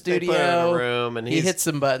put him in the they studio. put him in a room and he he's hits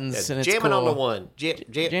some buttons and it's jamming cool. on the one.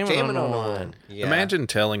 Jamming on the one. Yeah. Imagine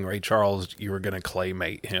telling Ray Charles you were going to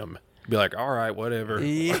claymate him. Be like, all right, whatever.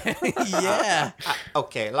 Yeah. Yeah.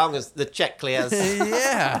 Okay, as long as the check clears.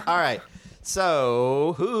 Yeah. All right.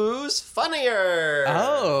 So, who's funnier?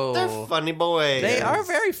 Oh. They're funny boys. They are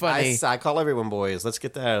very funny. I call everyone boys. Let's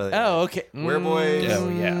get that out of there. Oh, okay. We're boys. Oh,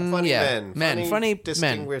 yeah. Funny Yeah. men. Funny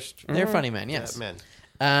distinguished men. They're funny men, yes.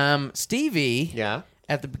 men. Stevie, Yeah.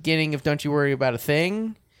 at the beginning of Don't You Worry About a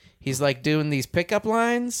Thing, he's like doing these pickup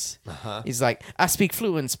lines. He's like, I speak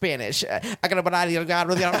fluent Spanish. I got a body.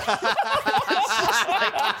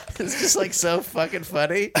 It's just like so fucking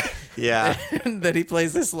funny Yeah. that he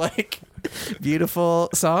plays this like beautiful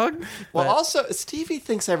song. Well, But- also, Stevie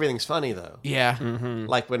thinks everything's funny, though. yeah.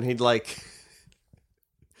 Like when he'd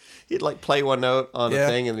play one note on Yeah. a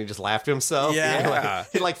thing and he just laughed to himself. Yeah. You know,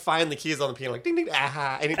 like, he'd like find the keys on the piano, like ding ding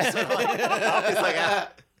aha, and he'd just sort of like, he's like,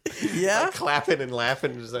 Yeah. like clapping and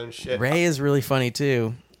laughing at his own shit. Ray is really funny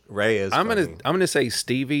too. Ray is. I'm funny. gonna say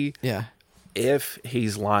Stevie Yeah. if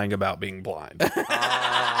he's lying about being blind,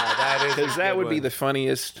 That is because that would be the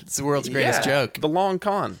funniest. It's the world's greatest joke. The long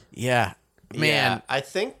con. Yeah. Man. Yeah, I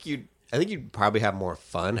think you'd probably have more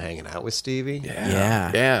fun hanging out with Stevie.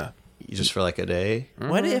 Yeah. Yeah. Just for like a day.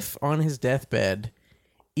 What if on his deathbed,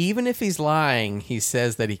 even if he's lying, he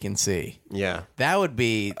says that he can see? Yeah. That would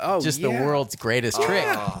be just the yeah. world's greatest trick.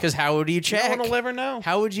 Because how would you check? No one will ever know.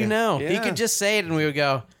 How would you know? He Yeah. could just say it and we would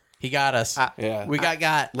go, he got us. Yeah. We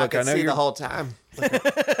got. Look, I I know see you're the whole time.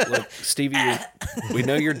 Look, Stevie. We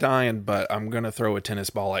know you're dying, but I'm gonna throw a tennis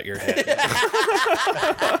ball at your head.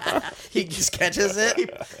 He just catches it.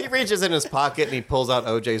 He reaches in his pocket and he pulls out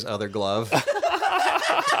OJ's other glove.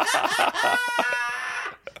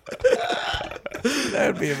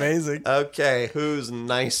 That would be amazing. Okay, who's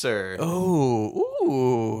nicer?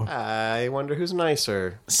 Ooh. I wonder who's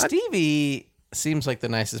nicer. Stevie seems like the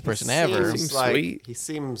nicest person ever. Seems sweet. He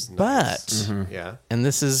seems nice. But, Yeah. and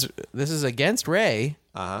this is against Ray.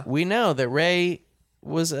 We know that Ray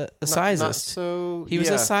was a sizist. Not so, He was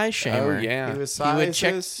a size shamer. Oh, yeah. He was He would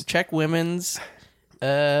sizes check women's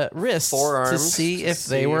wrists to Forearms see to if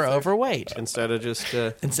they see were if they're- overweight. instead of just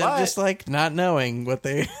Instead of just like not knowing what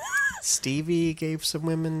they. Stevie gave some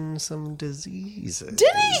women some diseases.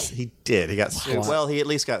 Did he? He did. He got sued. Well, he at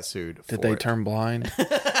least got sued. Did for they it. turn blind?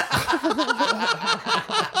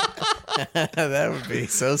 That would be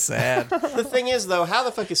so sad. The thing is, though, how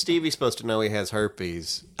the fuck is Stevie supposed to know he has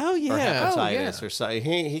herpes Oh or yeah. hepatitis or something?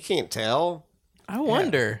 He can't tell. I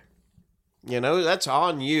wonder. You know, that's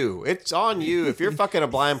on you. It's on you if you're fucking a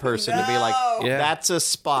blind person to be like, Yeah. that's a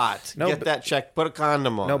spot. No, Get but- that checked. Put a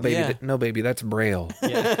condom on. No, baby. Yeah. No, baby. That's Braille.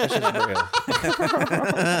 Yeah, that's just Braille.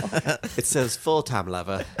 It says full-time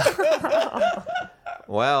lover.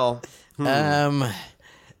 Well,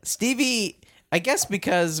 Stevie, I guess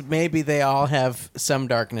because maybe they all have some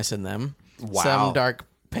darkness in them. Wow. Some dark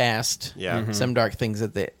past. Yeah. Some dark things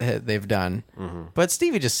that they've done. But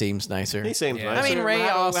Stevie just seems nicer. He seems nicer. I mean, Ray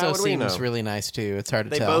How also would we know? seems really nice too. It's hard to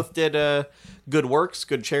They tell. both did good works,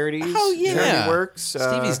 good charities. Oh yeah, charity works.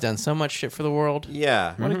 Stevie's done so much shit for the world.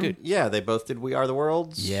 Yeah, What a good. yeah. They both did We Are the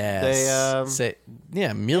Worlds. Yes. They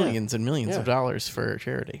Millions and millions Yeah. of dollars for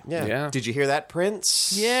charity. yeah. Did you hear that,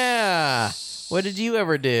 Prince? Yeah. What did you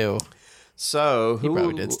ever do? So He who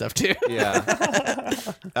probably did stuff too. Yeah.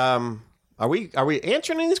 Are we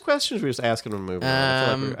answering any of these questions? Or are we just asking them to move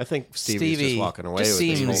on? I think Stevie's just walking away just with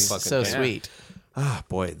this whole seems fucking so thing. sweet. Ah,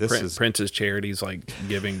 boy, this is Prince's charity's like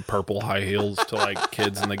giving purple high heels to like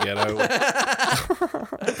kids in the ghetto.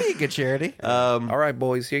 That'd be a good charity. All right,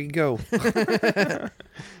 boys, here you go.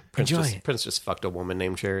 Prince just fucked a woman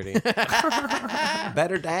named Charity.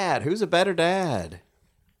 Better dad. Who's a better dad?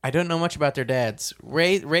 I don't know much about their dads.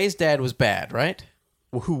 Ray's dad was bad, right?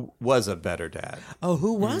 Who was a better dad? Oh,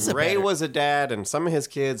 who was a Ray better? was a dad, and some of his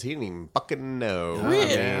kids he didn't even fucking know.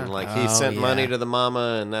 Really? I mean, like he Oh, sent yeah. money to the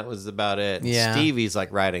mama, and that was about it. Yeah. Stevie's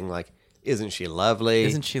like writing like, "Isn't she lovely?"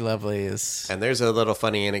 Isn't she lovely? Is And there's a little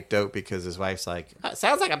funny anecdote because his wife's like,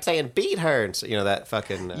 "Sounds like I'm saying beat her," and so, that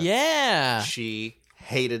fucking yeah. She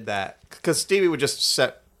hated that because Stevie would just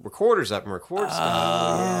set recorders up and record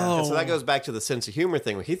stuff. And so that goes back to the sense of humor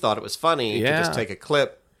thing. Where he thought it was funny to just take a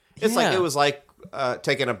clip. It's like Yeah. it was like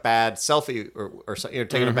taking a bad selfie or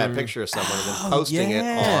taking a bad picture of someone and then posting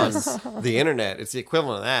yes. it on the internet. It's the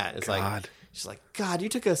equivalent of that. It's like she's like, God, you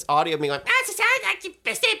took this audio of me going, "That's sound like you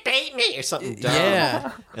beat me" or something dumb.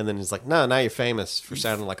 Yeah. And then he's like, "No, now you're famous for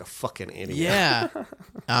sounding like a fucking idiot." Yeah.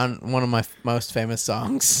 On one of my most famous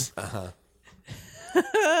songs.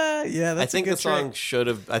 Yeah, that's I think a the good song should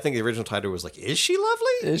have. I think the original title was like, "Is she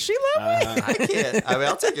lovely?" Is she lovely? I can't. I mean,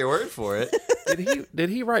 I'll take your word for it. Did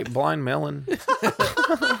he write Blind Melon?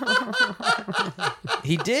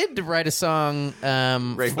 He did write a song.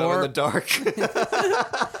 Rainbow in the Dark.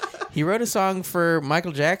 He wrote a song for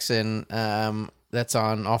Michael Jackson. That's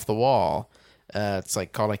on Off the Wall. It's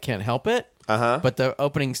like called "I Can't Help It." But the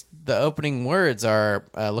opening words are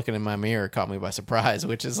 "Looking in my mirror caught me by surprise,"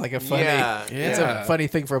 which is like a funny. It's a funny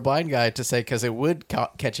thing for a blind guy to say because it would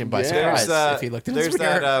catch him by surprise if he looked in his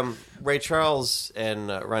mirror. There's that Ray Charles and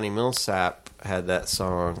Ronnie Millsap had that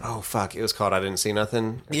song. Oh fuck! It was called "I Didn't See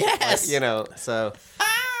Nothing." Yes. So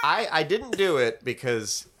I didn't do it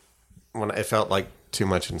because when it felt like too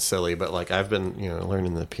much and silly. But like I've been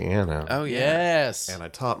learning the piano. Oh yes. And I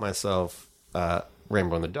taught myself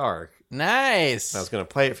Rainbow in the Dark. Nice. I was going to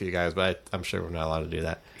play it for you guys, but I'm sure we're not allowed to do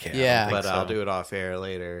that. Yeah. But I'll do it off air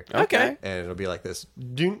later. Okay. And it'll be like this.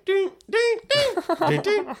 Ding, ding, ding, ding, ding,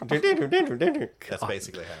 ding, ding, ding, ding, ding, ding. That's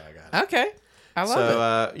basically how I got it. Okay. I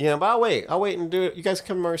love it. But I'll wait and do it. You guys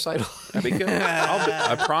come to my recital. That'd be good.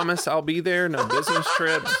 I promise I'll be there. No business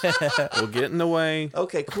trips. We'll get in the way.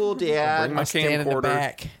 Okay, cool, Dad. Bring my Stand in the camcorder.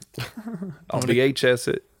 back. I'll VHS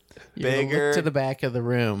it. Bigger. Look to the back of the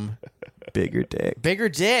room. Bigger dick. Bigger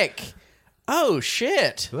dick. Oh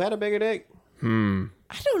shit. Who had a bigger dick? I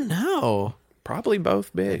don't know. Probably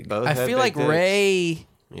both big. Both I had feel big like dicks. Ray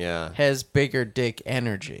Yeah. has bigger dick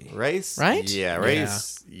energy. Ray's? Right? Yeah,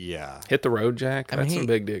 Ray's. Yeah. Hit the road, Jack. That's mean, some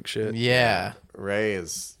big dick shit. Yeah. Ray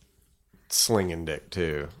is slinging dick,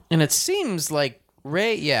 too. And it seems like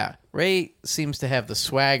Ray seems to have the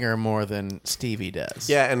swagger more than Stevie does.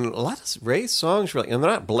 Yeah, and a lot of Ray's songs are like, and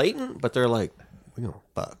they're not blatant, but they're like, we gonna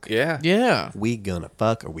fuck. Yeah. Yeah. We gonna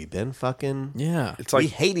fuck, or we been fucking. Yeah. It's We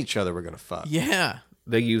like hate each other, we're gonna fuck. Yeah.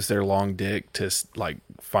 they use their long dick to like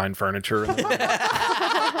find furniture.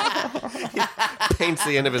 Paints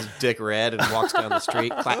the end of his dick red and walks down the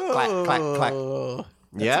street. Clack, clack, clack, clack. Oh,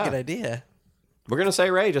 that's Yeah. a good idea. We're gonna say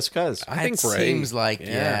Ray just cause. I think it Ray. seems like,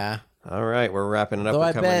 yeah. All right, we're wrapping it up. Though We're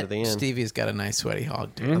I coming bet to the end. Stevie's got a nice sweaty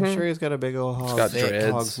hog, too. I'm sure he's got a big old hog. got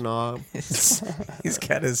dreads. Hog's knob. He's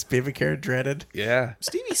got his pubic hair dreaded. Yeah.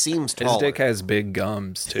 Stevie seems His taller. dick has big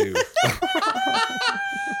gums too.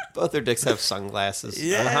 Both their dicks have sunglasses.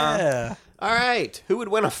 Yeah. All right, who would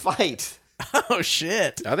win a fight? Oh,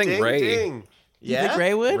 shit. I think Ding, Ray. ding. You Yeah. think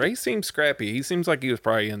Ray would? Ray seems scrappy. He seems like he was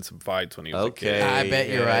probably in some fights when he was a Okay. kid. I bet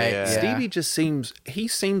you're right. Yeah. Stevie just seems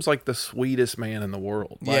like the sweetest man in the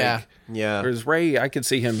world. Like, Yeah. Yeah. Whereas Ray, I could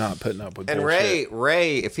see him not putting up with And bullshit.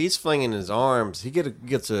 Ray, if he's flinging his arms, he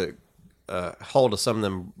gets a hold of some of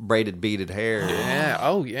them braided, beaded hair. Yeah.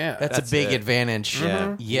 Oh yeah. That's a big advantage.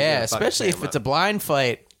 Yeah. Yeah, He's gonna especially fucking if it's a blind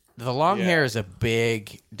fight. The long Yeah. hair is a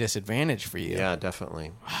big disadvantage for you. Yeah,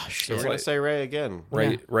 definitely. So we're It's gonna like- say Ray again.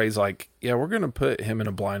 Ray's like, yeah, we're gonna put him in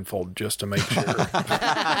a blindfold just to make sure.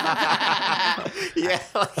 Yeah,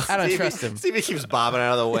 I don't trust him. Stevie keeps bobbing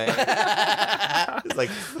out of the way. He's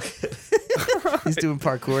like, He's doing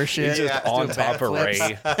parkour shit. He's just On doing top of Ray,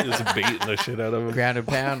 backflips. just beating the shit out of him. Ground and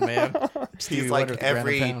pound, man. Stevie He's Wonder like with the ground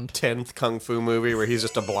every and pound. 10th kung fu movie where he's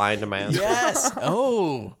just a blind man. Yes.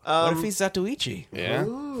 Oh. What if he's Zatoichi? Yeah.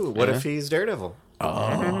 Ooh, what if he's Daredevil?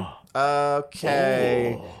 Oh.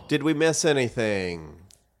 Okay. Did we miss anything?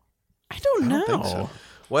 I don't know. think so.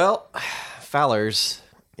 Well, Fowlers,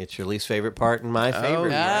 it's your least favorite part and my favorite.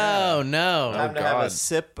 No, no. Time to have a God.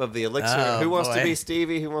 sip of the elixir. Oh, Who wants to boy. be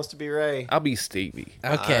Stevie? Who wants to be Ray? I'll be Stevie. Okay,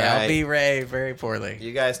 All right. I'll be Ray very poorly.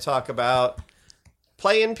 You guys talk about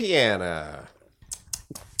playing piano.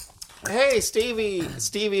 Hey,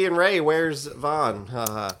 Stevie and Ray, where's Vaughn?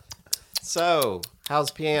 Haha. So, how's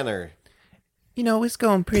piano? You know, it's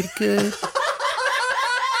going pretty good.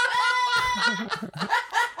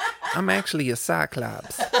 I'm actually a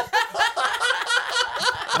cyclops.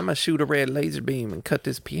 I'm gonna shoot a red laser beam and cut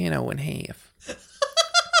this piano in half.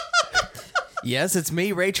 Yes, it's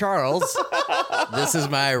me, Ray Charles. This is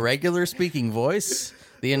my regular speaking voice.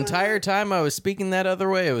 The entire time I was speaking that other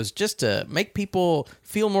way, it was just to make people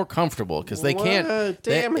feel more comfortable because they can't. What?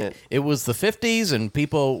 Damn it. It was the 50s and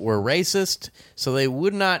people were racist, so they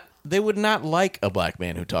would not like a black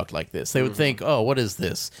man who talked like this. They would think, "Oh, what is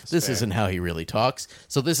this? This isn't how he really talks."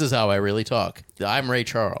 So this is how I really talk. I'm Ray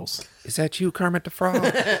Charles. Is that you, Kermit the Frog?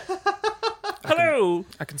 Hello.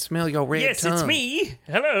 I can smell your red Yes, tongue. it's me.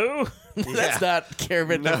 Hello. That's not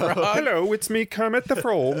Kermit the Frog. Hello, it's me, Kermit the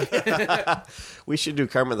Frog. We should do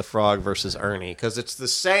Kermit the Frog versus Ernie because it's the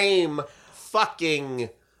same fucking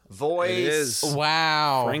voice. It is.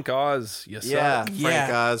 Wow. Frank Oz, yes, Yeah, sir. Frank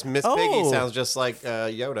Yeah. Oz. Miss Oh. Piggy sounds just like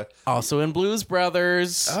Yoda. Also in Blues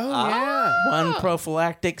Brothers. Oh, yeah. One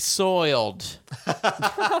prophylactic soiled.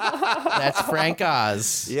 That's Frank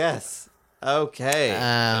Oz. Yes. Okay.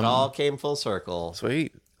 It all came full circle.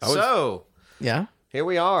 Sweet. So, Yeah. here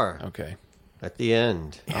we are Okay. at the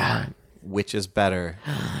end. Yeah. Which is better?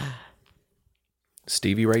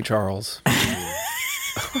 Stevie Ray Charles. I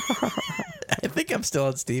think I'm still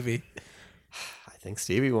on Stevie. I think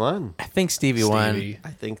Stevie won. I think Stevie won. Stevie. I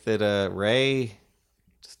think that Ray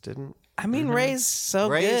just didn't. I mean, Ray's so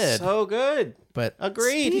Ray's good. so good. but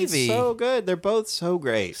Agreed. Stevie, He's so good. They're both so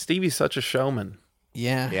great. Stevie's such a showman.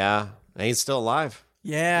 yeah. Yeah. And he's still alive.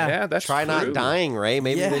 Yeah. Yeah, that's Try true. not dying, Ray.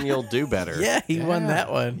 Maybe Yeah. then you'll do better. Yeah, he won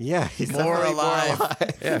that one. Yeah. He's More definitely alive.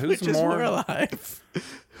 Yeah, who's Which is more alive?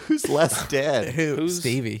 Who's less dead? Who's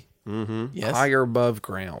Stevie? Mm-hmm. Yes. Higher above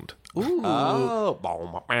ground. Ooh. Oh.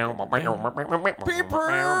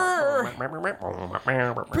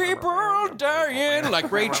 People dying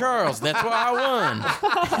like Ray Charles. That's why I won.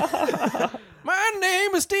 My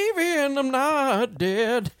name is Stevie and I'm not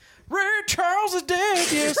dead. Ray Charles is dead.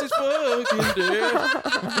 Yes, he's fucking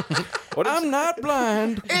dead. I'm not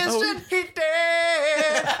blind. Isn't he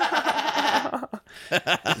dead?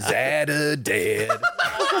 Zada dead.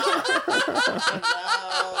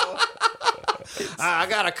 I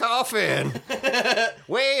got a coffin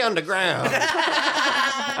way underground.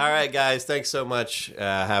 All right, guys. Thanks so much.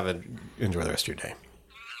 Enjoy the rest of your day.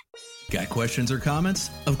 Got questions or comments?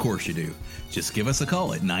 Of course you do. Just give us a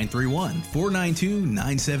call at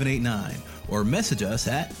 931-492-9789 or message us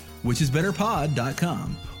at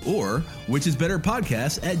whichisbetterpod.com or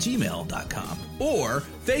whichisbetterpodcast@gmail.com or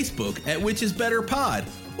Facebook at whichisbetterpod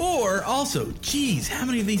or also, geez, how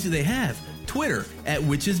many of these do they have? Twitter at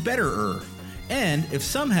whichisbetterer. And if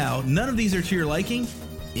somehow none of these are to your liking,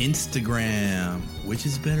 Instagram,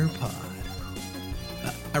 whichisbetterpod.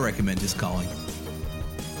 I recommend just calling.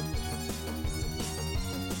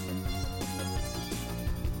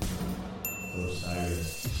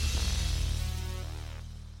 Osiris.